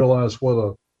system and realize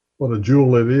what a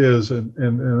jewel it is in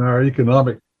our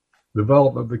economic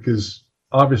development, because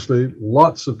obviously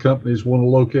lots of companies want to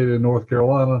locate in North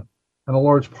Carolina, and a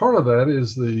large part of that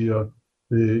is the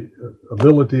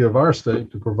ability of our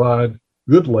state to provide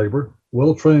good labor,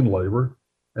 well-trained labor,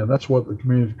 and that's what the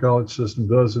community college system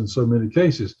does in so many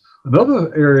cases.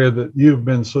 Another area that you've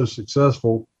been so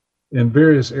successful in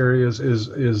various areas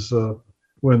is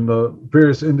when the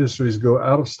various industries go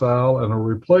out of style and are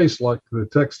replaced, like the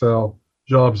textile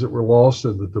jobs that were lost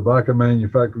and the tobacco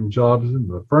manufacturing jobs and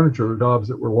the furniture jobs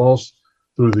that were lost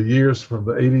through the years from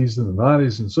the 80s and the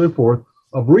 90s and so forth,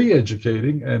 of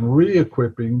re-educating and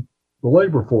re-equipping the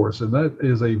labor force. And that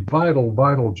is a vital,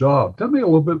 vital job. Tell me a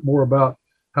little bit more about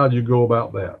how you go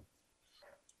about that.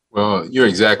 Well, you're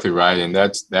exactly right. And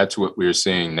that's what we're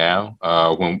seeing now.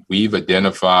 When we've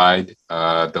identified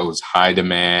those high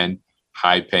demand,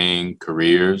 high paying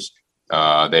careers,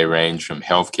 they range from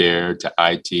healthcare to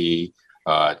IT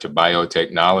to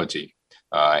biotechnology.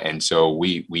 And so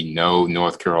we know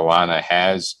North Carolina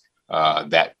has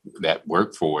that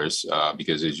workforce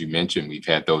because, as you mentioned, we've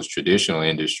had those traditional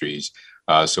industries.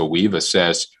 So we've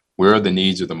assessed where are the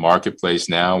needs of the marketplace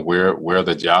now, where are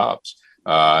the jobs,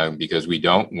 because we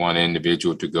don't want an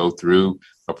individual to go through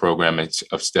a program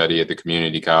of study at the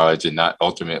community college and not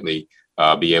ultimately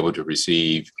be able to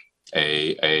receive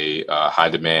a high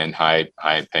demand, high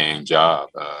paying job.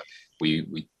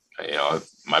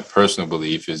 My personal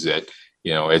belief is that,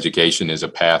 education is a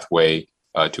pathway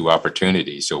to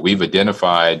opportunity. So we've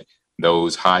identified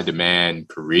those high demand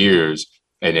careers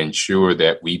and ensure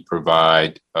that we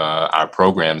provide our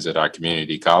programs at our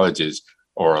community colleges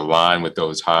are aligned with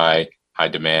those high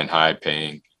demand, high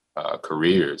paying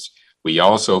careers. We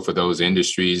also, for those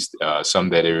industries, some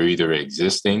that are either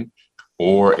existing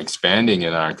or expanding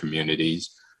in our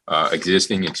communities,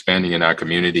 expanding in our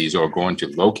communities, or going to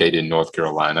locate in North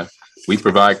Carolina, we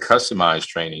provide customized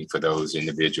training for those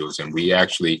individuals. And we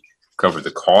actually cover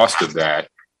the cost of that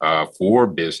for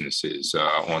businesses.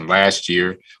 On last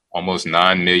year, almost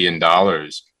 $9 million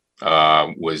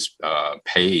was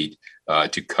paid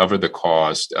to cover the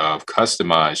cost of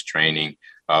customized training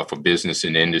for business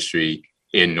and industry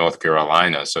in North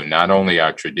Carolina. So not only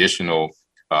our traditional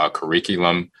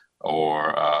curriculum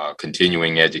or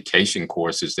continuing education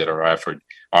courses that are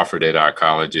offered at our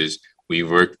colleges, we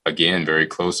work, again, very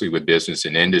closely with business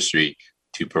and industry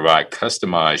to provide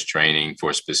customized training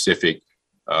for specific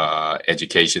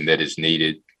education that is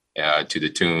needed to the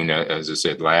tune, as I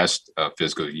said, last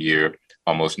fiscal year,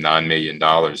 almost $9 million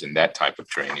in that type of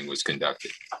training was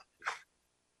conducted.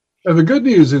 And the good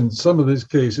news in some of these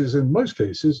cases, in most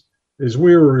cases, is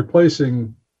we were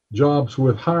replacing jobs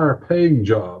with higher paying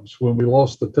jobs. When we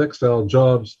lost the textile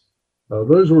jobs,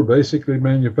 those were basically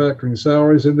manufacturing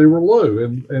salaries, and they were low.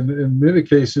 And in many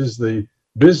cases, the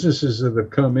businesses that have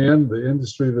come in, the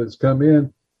industry that's come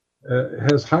in,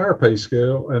 has higher pay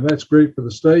scale, and that's great for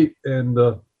the state. And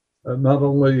not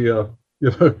only,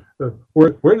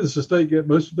 where does the state get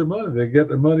most of their money? They get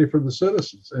their money from the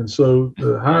citizens. And so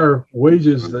the higher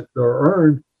wages that are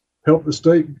earned help the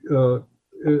state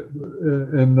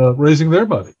in raising their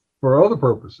money for other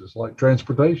purposes like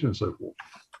transportation and so forth.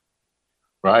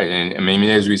 Right. And I mean,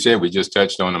 as we said, we just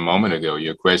touched on a moment ago,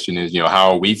 your question is,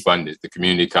 how are we funded, the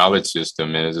community college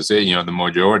system? And as I said, the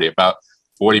majority, about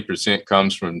 40%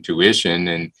 comes from tuition,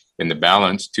 and in the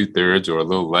balance, 2/3 or a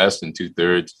little less than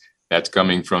 2/3, that's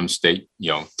coming from state,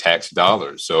 tax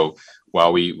dollars. So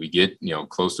while we get,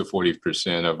 close to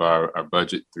 40% of our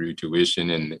budget through tuition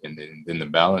and then the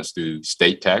balance through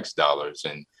state tax dollars.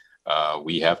 And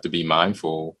we have to be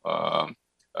mindful of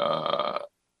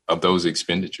those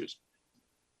expenditures.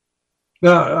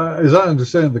 Now, as I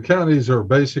understand, the counties are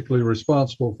basically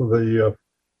responsible for the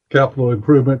capital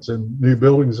improvements and new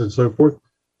buildings and so forth.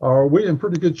 Are we in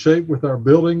pretty good shape with our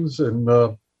buildings? And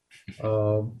are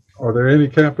there any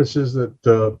campuses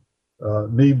that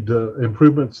need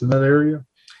improvements in that area?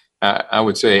 I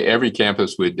would say every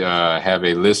campus would have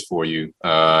a list for you,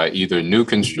 either new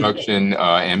construction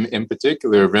and in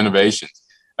particular renovations.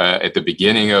 At the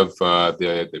beginning of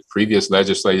the previous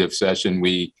legislative session,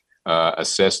 we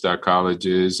assessed our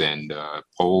colleges and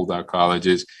polled our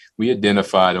colleges. We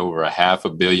identified over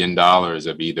 $500 million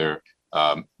of either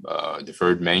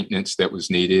deferred maintenance that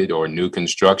was needed or new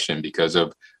construction because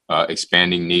of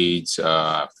expanding needs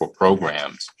for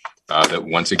programs. That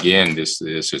once again, this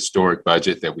historic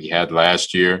budget that we had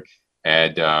last year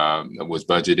was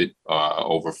budgeted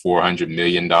over $400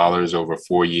 million over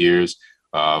 4 years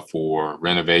for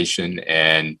renovation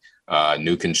and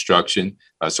new construction.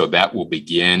 So that will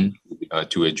begin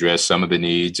to address some of the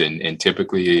needs. And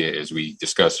typically, as we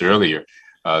discussed earlier,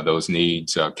 those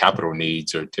needs, capital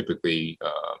needs, are typically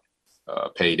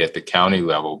paid at the county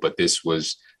level. But this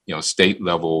was, state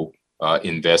level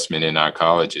investment in our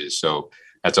colleges. So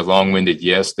that's a long-winded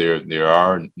yes. There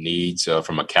are needs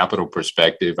from a capital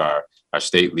perspective. Our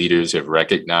state leaders have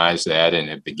recognized that and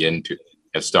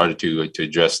have started to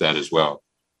address that as well.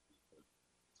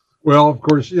 Well, of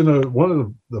course, one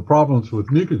of the problems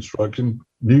with new construction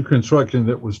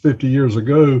that was 50 years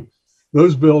ago,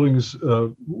 those buildings,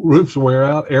 roofs wear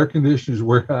out, air conditioners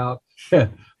wear out.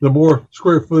 And the more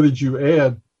square footage you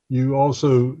add, you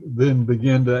also then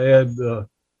begin to add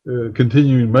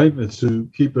continuing maintenance to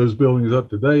keep those buildings up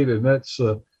to date. And that's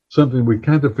something we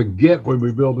kind of forget when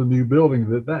we build a new building,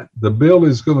 that the bill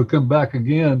is going to come back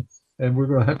again, and we're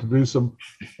going to have to do some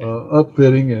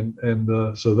upfitting.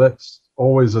 And so that's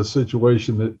always a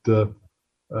situation that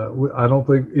I don't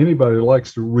think anybody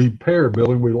likes to repair a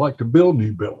building. We like to build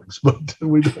new buildings, but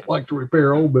we don't like to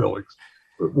repair old buildings.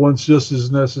 But one's just as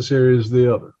necessary as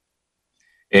the other.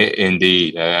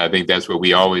 Indeed, I think that's what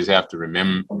we always have to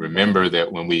remember that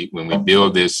when we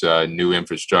build this new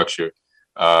infrastructure,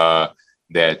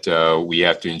 that we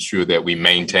have to ensure that we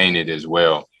maintain it as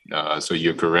well. So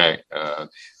you're correct.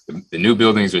 The new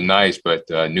buildings are nice, but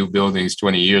new buildings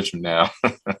 20 years from now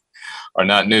are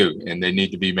not new, and they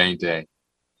need to be maintained.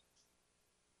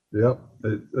 Yep,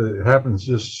 it happens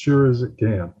just sure as it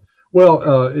can.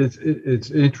 Well,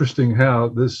 it's interesting how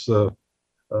this,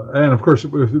 and of course,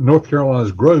 with North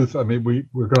Carolina's growth, I mean,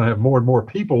 we're going to have more and more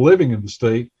people living in the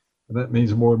state, and that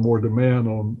means more and more demand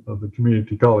on the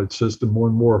community college system. More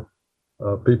and more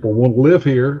people want to live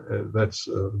here. That's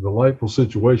a delightful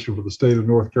situation for the state of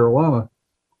North Carolina.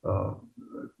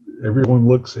 Everyone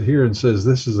looks here and says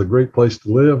this is a great place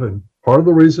to live, and part of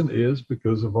the reason is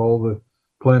because of all the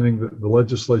planning that the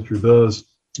legislature does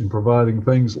in providing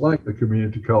things like the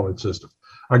community college system.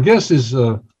 Our guest is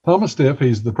Thomas Stiff.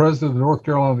 He's the president of the North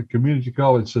Carolina Community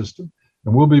College System,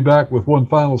 and we'll be back with one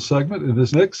final segment. In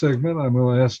this next segment, I'm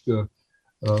going to ask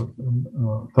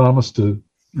Thomas to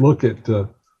look at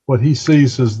what he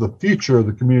sees as the future of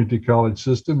the community college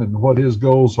system and what his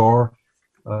goals are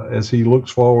as he looks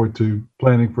forward to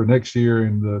planning for next year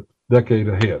and the decade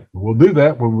ahead. We'll do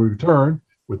that when we return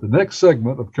with the next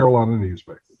segment of Carolina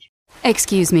Newsmakers.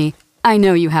 Excuse me, I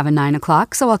know you have a 9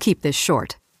 o'clock, so I'll keep this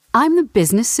short. I'm the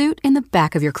business suit in the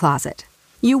back of your closet.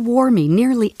 You wore me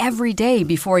nearly every day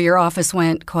before your office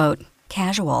went, quote,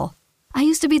 casual. I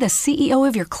used to be the CEO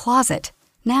of your closet.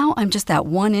 Now I'm just that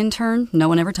one intern no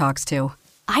one ever talks to.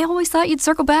 I always thought you'd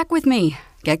circle back with me,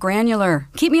 get granular,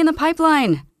 keep me in the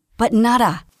pipeline. But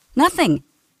nada, nothing.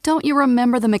 Don't you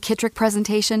remember the McKittrick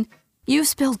presentation? You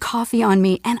spilled coffee on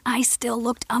me and I still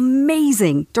looked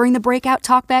amazing during the breakout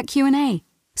talkback Q&A.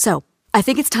 So I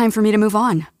think it's time for me to move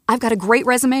on. I've got a great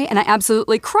resume and I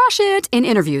absolutely crush it in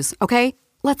interviews, okay?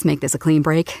 Let's make this a clean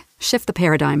break. Shift the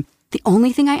paradigm. The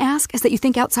only thing I ask is that you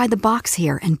think outside the box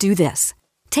here and do this.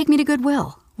 Take me to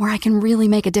Goodwill, where I can really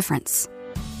make a difference.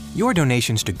 Your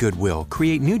donations to Goodwill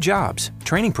create new jobs,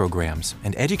 training programs,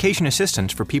 and education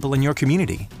assistance for people in your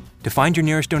community. To find your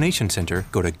nearest donation center,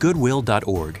 go to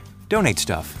goodwill.org. Donate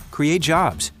stuff. Create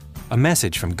jobs. A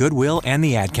message from Goodwill and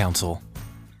the Ad Council.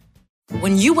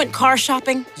 When you went car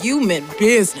shopping, you meant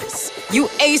business. You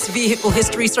aced vehicle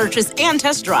history searches and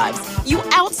test drives. You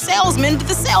out-salesmaned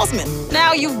the salesman.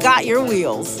 Now you've got your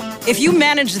wheels. If you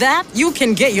manage that, you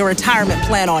can get your retirement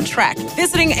plan on track.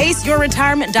 Visiting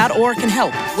aceyourretirement.org can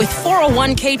help. With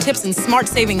 401k tips and smart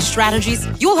savings strategies,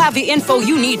 you'll have the info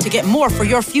you need to get more for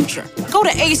your future. Go to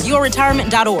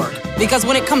aceyourretirement.org, because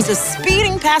when it comes to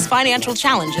speeding past financial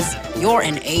challenges, you're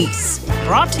an ace.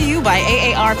 Brought to you by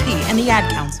AARP and the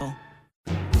Ad Council.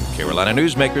 Carolina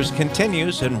Newsmakers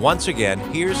continues, and once again,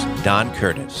 here's Don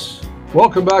Curtis.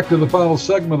 Welcome back to the final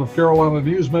segment of Carolina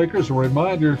Newsmakers. A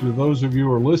reminder to those of you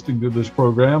who are listening to this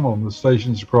program on the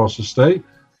stations across the state,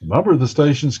 a number of the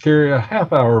stations carry a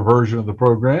half-hour version of the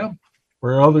program,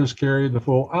 where others carry the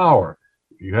full hour.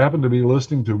 If you happen to be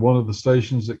listening to one of the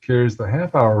stations that carries the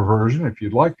half-hour version, if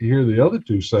you'd like to hear the other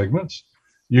two segments,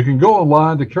 you can go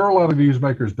online to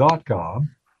carolinanewsmakers.com,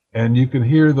 and you can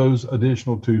hear those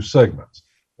additional two segments.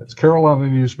 That's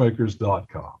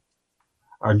carolinanewsmakers.com.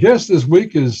 Our guest this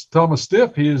week is Thomas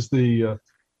Stiff. He is the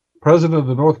president of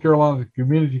the North Carolina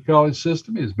Community College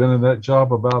System. He's been in that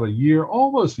job about a year,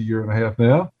 almost a year and a half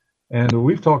now. And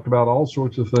we've talked about all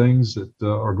sorts of things that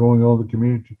are going on in the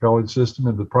community college system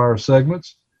in the prior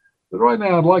segments. But right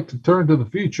now, I'd like to turn to the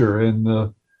future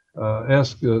and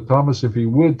ask Thomas if he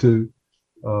would to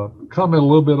comment a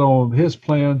little bit on his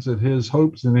plans and his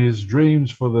hopes and his dreams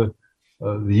for the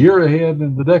year ahead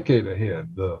and the decade ahead.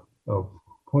 Of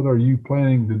what are you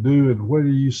planning to do and where do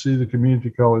you see the community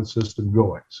college system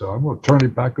going? So I'm going to turn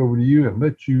it back over to you and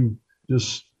let you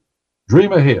just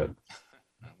dream ahead.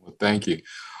 Well, thank you.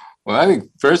 Well, I think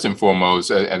first and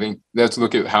foremost, I think let's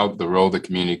look at how the role the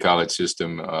community college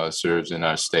system serves in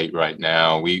our state right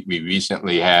now. We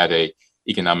recently had a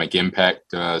economic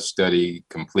impact study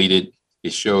completed.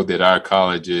 It showed that our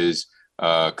colleges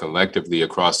collectively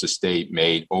across the state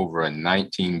made over a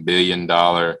 $19 billion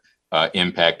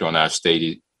impact on our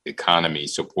state economy,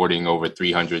 supporting over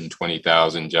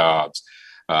 320,000 jobs.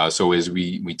 So as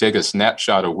we take a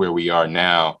snapshot of where we are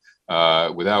now,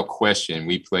 without question,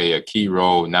 we play a key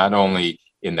role not only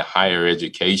in the higher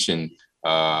education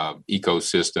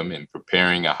ecosystem and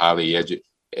preparing a highly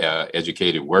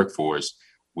educated workforce,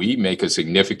 we make a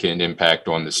significant impact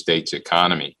on the state's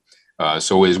economy.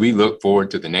 So as we look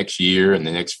forward to the next year and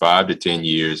the next 5 to 10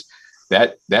 years,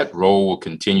 that role will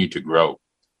continue to grow.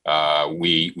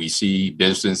 We see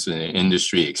business and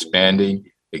industry expanding,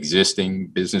 existing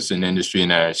business and industry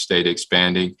in our state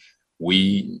expanding.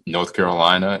 North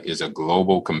Carolina is a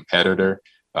global competitor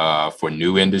for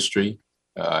new industry.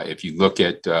 If you look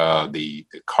at the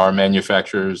car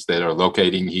manufacturers that are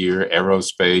locating here,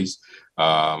 aerospace,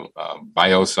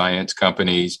 bioscience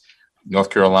companies,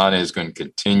 North Carolina is going to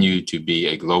continue to be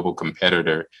a global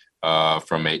competitor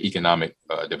from an economic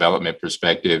development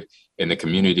perspective, and the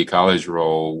community college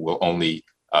role will only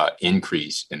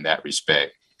increase in that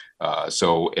respect.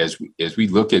 So as we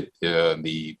look at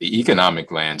the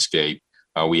economic landscape,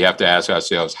 we have to ask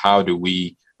ourselves, how do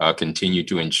we continue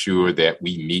to ensure that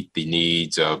we meet the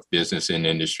needs of business and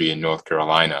industry in North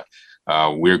Carolina?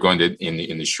 We're going to,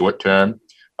 in the short term,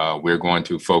 we're going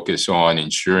to focus on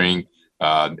ensuring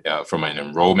from an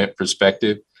enrollment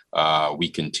perspective, we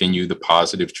continue the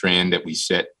positive trend that we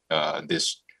set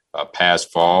this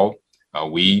past fall.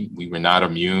 We were not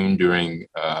immune during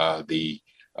the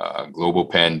global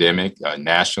pandemic.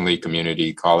 Nationally,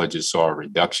 community colleges saw a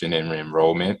reduction in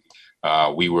enrollment.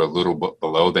 We were a little bit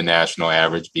below the national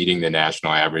average, beating the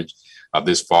national average.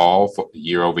 This fall,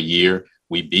 year over year,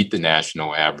 we beat the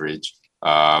national average,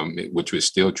 which was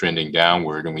still trending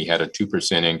downward, and we had a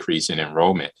 2% increase in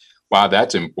enrollment. Why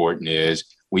that's important is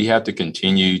we have to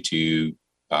continue to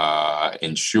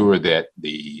ensure that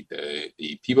the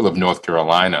people of North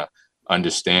Carolina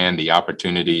understand the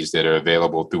opportunities that are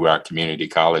available through our community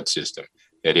college system,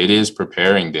 that it is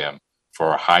preparing them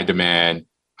for high demand,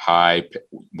 high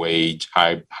wage,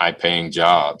 high paying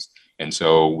jobs. And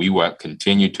so we will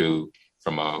continue to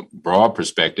a broad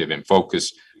perspective and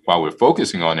focus, while we're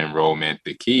focusing on enrollment,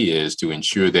 the key is to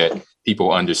ensure that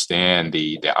people understand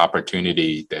the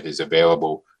opportunity that is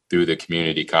available through the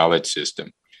community college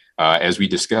system. As we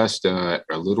discussed a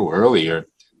little earlier,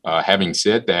 having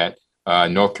said that,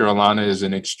 North Carolina is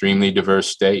an extremely diverse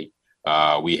state.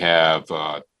 We have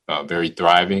very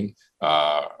thriving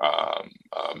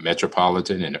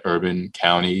metropolitan and urban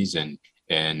counties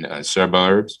and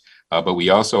suburbs, but we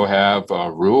also have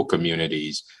rural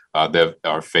communities that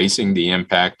are facing the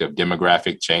impact of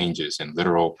demographic changes and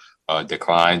literal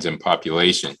declines in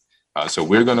population. So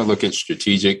we're going to look at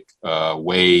strategic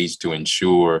ways to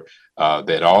ensure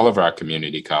that all of our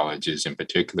community colleges, in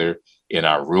particular in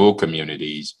our rural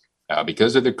communities,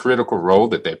 because of the critical role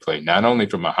that they play, not only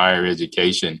from a higher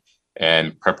education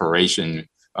and preparation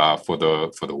for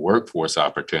the workforce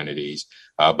opportunities,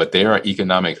 but they are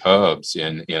economic hubs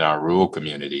in our rural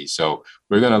communities. So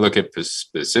we're going to look at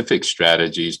specific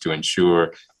strategies to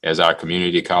ensure, as our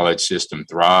community college system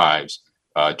thrives,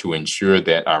 to ensure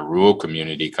that our rural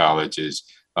community colleges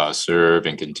serve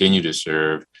and continue to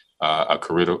serve a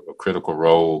critical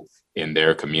role in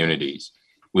their communities.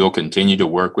 We'll continue to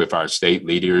work with our state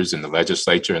leaders in the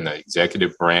legislature and the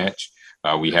executive branch.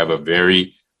 We have a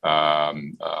very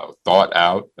thought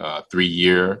out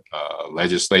 3-year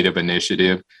legislative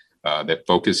initiative that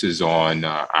focuses on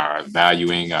our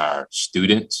valuing our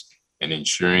students and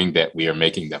ensuring that we are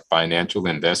making the financial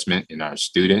investment in our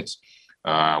students.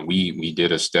 We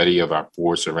did a study of our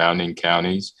 4 surrounding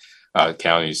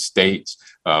states,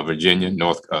 Virginia,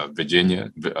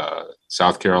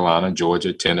 South Carolina,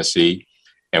 Georgia, Tennessee.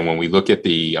 And when we look at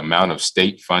the amount of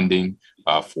state funding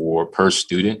per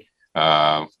student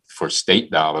for state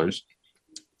dollars,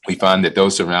 we find that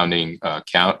those surrounding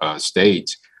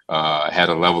states had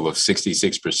a level of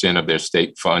 66% of their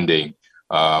state funding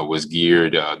was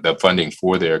geared, the funding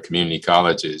for their community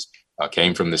colleges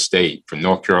came from the state. From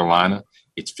North Carolina,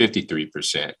 it's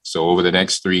 53%. So over the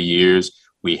next 3 years,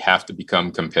 we have to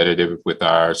become competitive with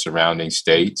our surrounding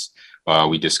states.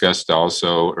 We discussed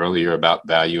also earlier about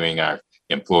valuing our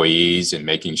employees and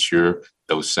making sure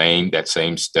that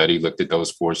same study looked at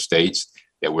those 4 states,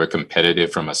 that we're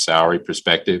competitive from a salary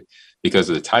perspective, because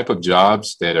of the type of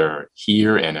jobs that are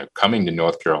here and are coming to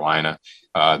North Carolina.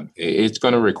 It's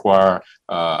going to require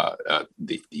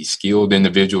the skilled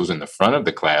individuals in the front of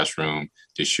the classroom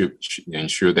to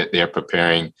ensure that they're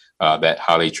preparing that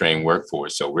highly trained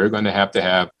workforce. So we're going to have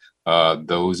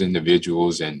those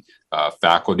individuals and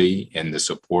faculty and the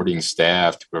supporting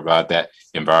staff to provide that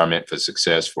environment for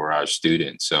success for our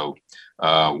students. So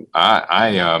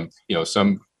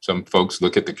some folks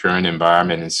look at the current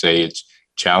environment and say it's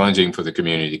challenging for the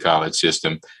community college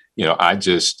system.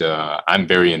 I'm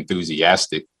very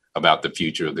enthusiastic about the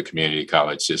future of the community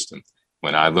college system.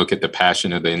 When I look at the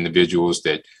passion of the individuals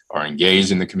that are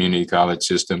engaged in the community college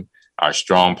system, our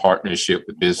strong partnership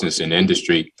with business and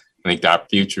industry, I think our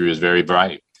future is very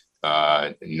bright.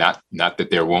 Not that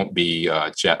there won't be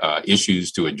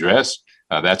issues to address.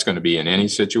 That's going to be in any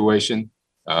situation.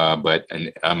 But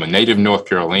I'm a native North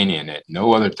Carolinian. At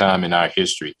no other time in our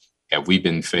history have we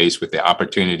been faced with the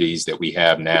opportunities that we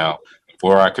have now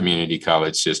for our community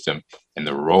college system and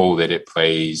the role that it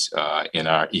plays in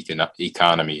our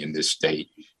economy in this state.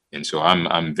 And so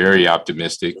I'm very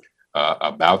optimistic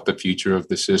about the future of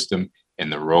the system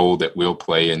and the role that we'll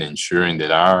play in ensuring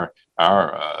that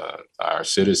our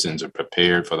citizens are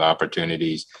prepared for the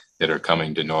opportunities that are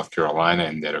coming to North Carolina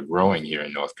and that are growing here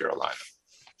in North Carolina.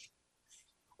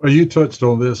 Well, you touched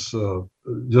on this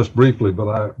just briefly, but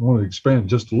I want to expand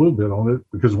just a little bit on it,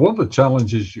 because one of the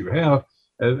challenges you have,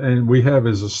 and we have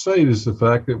as a state, is the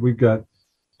fact that we've got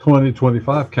 20,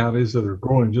 25 counties that are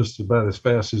growing just about as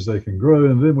fast as they can grow.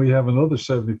 And then we have another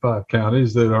 75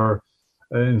 counties that are,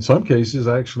 in some cases,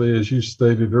 actually, as you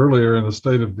stated earlier, in a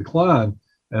state of decline.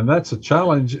 And that's a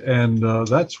challenge. And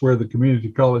that's where the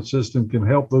community college system can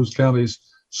help those counties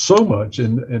so much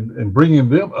in bringing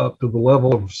them up to the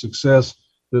level of success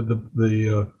that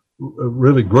the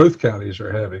really growth counties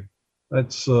are having.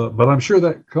 But I'm sure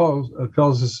that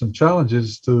causes some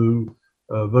challenges to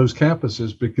those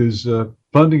campuses, because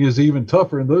funding is even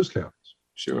tougher in those counties.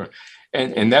 Sure.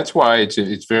 And that's why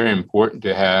it's very important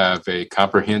to have a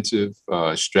comprehensive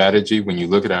strategy when you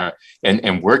look at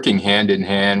and working hand in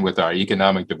hand with our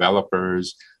economic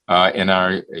developers and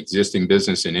our existing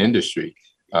business and industry.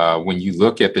 When you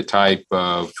look at the type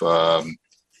of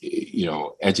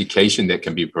education that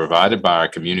can be provided by our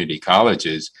community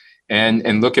colleges,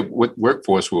 and look at what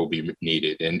workforce will be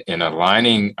needed, and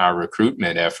aligning our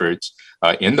recruitment efforts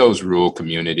in those rural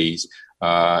communities.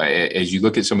 As you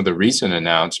look at some of the recent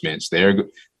announcements,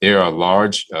 there are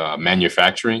large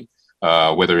manufacturing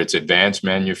whether it's advanced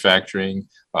manufacturing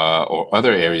or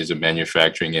other areas of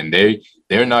manufacturing, and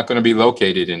they're not going to be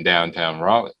located in downtown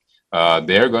Raleigh.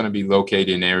 They're going to be located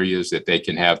in areas that they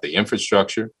can have the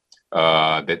infrastructure,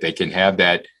 that they can have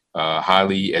that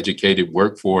highly educated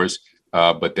workforce,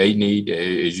 but they need,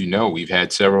 as you know, we've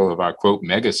had several of our quote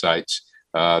mega sites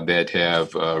that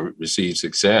have received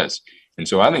success. And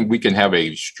so I think we can have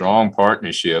a strong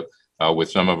partnership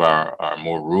with some of our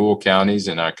more rural counties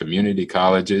and our community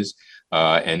colleges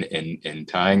and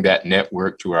tying that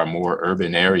network to our more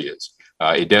urban areas.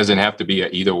 It doesn't have to be an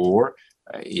either or.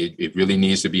 It really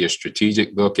needs to be a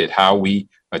strategic look at how we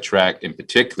attract, in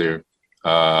particular,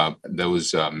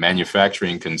 those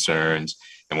manufacturing concerns.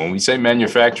 And when we say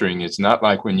manufacturing, it's not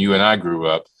like when you and I grew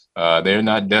up. They're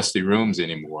not dusty rooms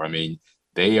anymore. I mean,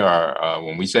 they are,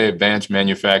 when we say advanced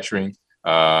manufacturing,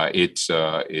 it's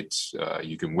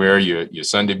you can wear your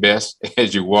Sunday best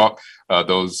as you walk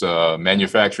those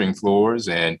manufacturing floors,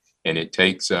 and it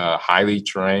takes highly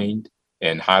trained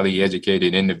and highly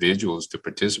educated individuals to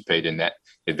participate in that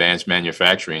advanced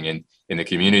manufacturing, and the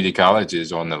community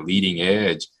colleges on the leading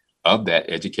edge of that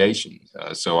education.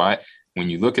 So when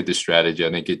you look at the strategy,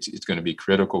 I think it's going to be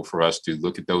critical for us to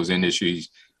look at those industries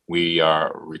we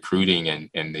are recruiting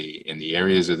in the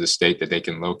areas of the state that they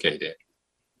can locate in.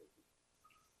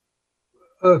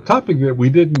 A topic that we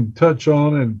didn't touch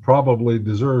on and probably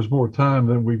deserves more time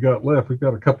than we've got left. We've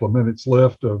got a couple of minutes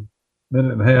left, a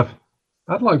minute and a half.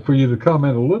 I'd like for you to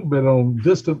comment a little bit on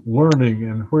distant learning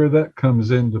and where that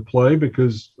comes into play,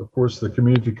 because, of course, the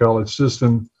community college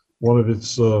system, one of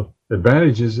its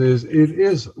advantages is it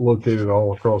is located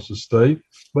all across the state,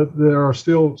 but there are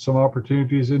still some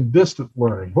opportunities in distant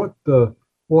learning. What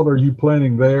are you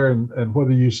planning there, and what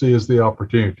do you see as the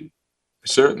opportunity?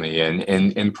 Certainly.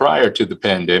 And prior to the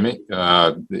pandemic,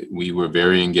 we were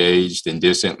very engaged in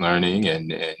distant learning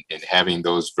and having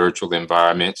those virtual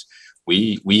environments.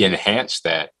 We enhanced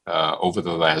that over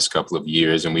the last couple of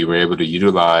years, and we were able to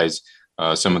utilize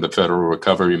some of the federal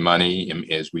recovery money,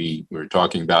 as we were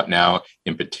talking about now,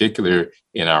 in particular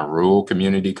in our rural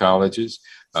community colleges.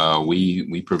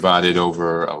 We provided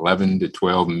over $11 to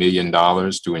 $12 million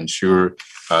to ensure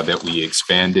that we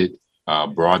expanded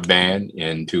broadband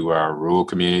into our rural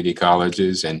community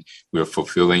colleges, and we're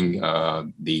fulfilling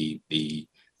the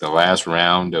last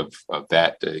round of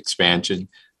that expansion.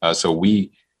 So when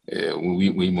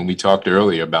we talked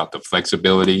earlier about the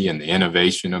flexibility and the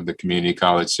innovation of the community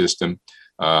college system,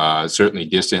 certainly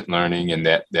distant learning and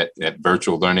that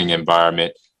virtual learning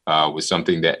environment was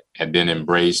something that had been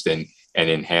embraced and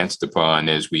enhanced upon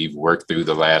as we've worked through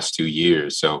the last 2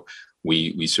 years. So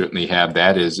we certainly have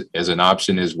that as an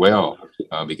option as well,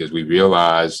 because we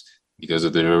realize, because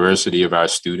of the diversity of our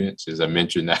students, as I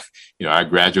mentioned, that our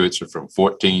graduates are from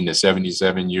 14 to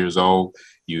 77 years old.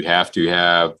 You have to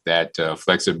have that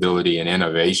flexibility and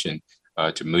innovation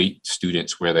to meet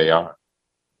students where they are.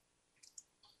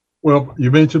 Well, you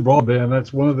mentioned broadband.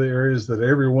 That's one of the areas that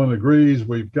everyone agrees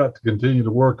we've got to continue to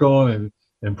work on and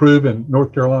improve. And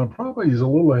North Carolina probably is a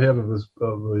little ahead of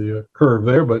the curve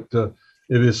there, but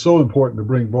it is so important to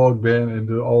bring broadband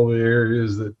into all the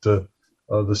areas that the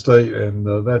state, and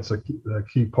that's a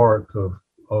key part of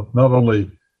not only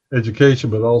education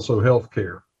but also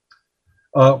healthcare.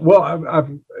 Well, I've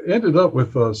ended up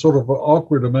with a sort of an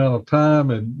awkward amount of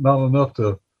time and not enough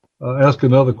to ask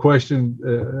another question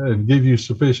and give you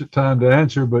sufficient time to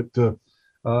answer, but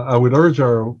I would urge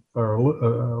our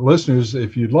listeners,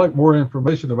 if you'd like more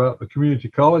information about the community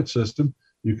college system,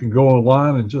 you can go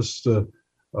online and just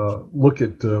look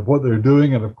at what they're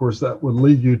doing, and of course that would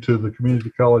lead you to the community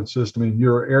college system in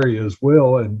your area as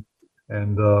well. And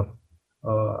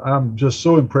I'm just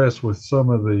so impressed with some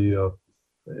of the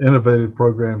innovative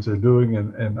programs they're doing,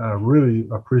 and I really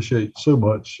appreciate so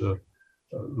much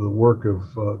the work of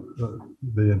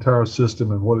the entire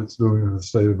system and what it's doing in the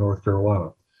state of North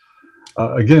Carolina.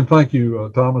 Again, thank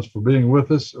you, Thomas, for being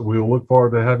with us. We'll look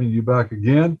forward to having you back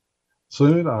again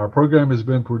soon. Our program has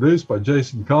been produced by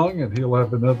Jason Kong, and he'll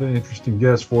have another interesting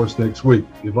guest for us next week.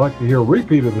 If you'd like to hear a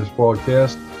repeat of this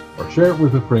broadcast or share it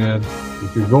with a friend, you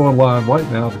can go online right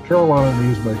now to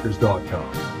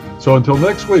carolinanewsmakers.com. So until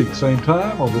next week, same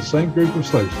time on the same group of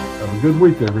stations. Have a good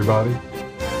week, everybody.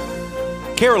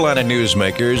 Carolina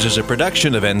Newsmakers is a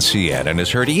production of NCN and is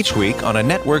heard each week on a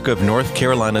network of North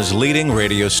Carolina's leading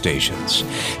radio stations.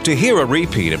 To hear a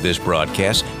repeat of this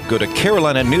broadcast, go to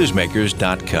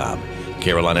carolinanewsmakers.com.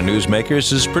 Carolina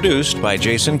Newsmakers is produced by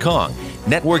Jason Kong.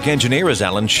 Network engineer is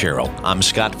Alan Sherrill. I'm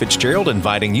Scott Fitzgerald,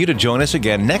 inviting you to join us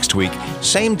again next week,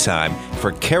 same time,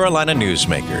 for Carolina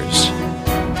Newsmakers.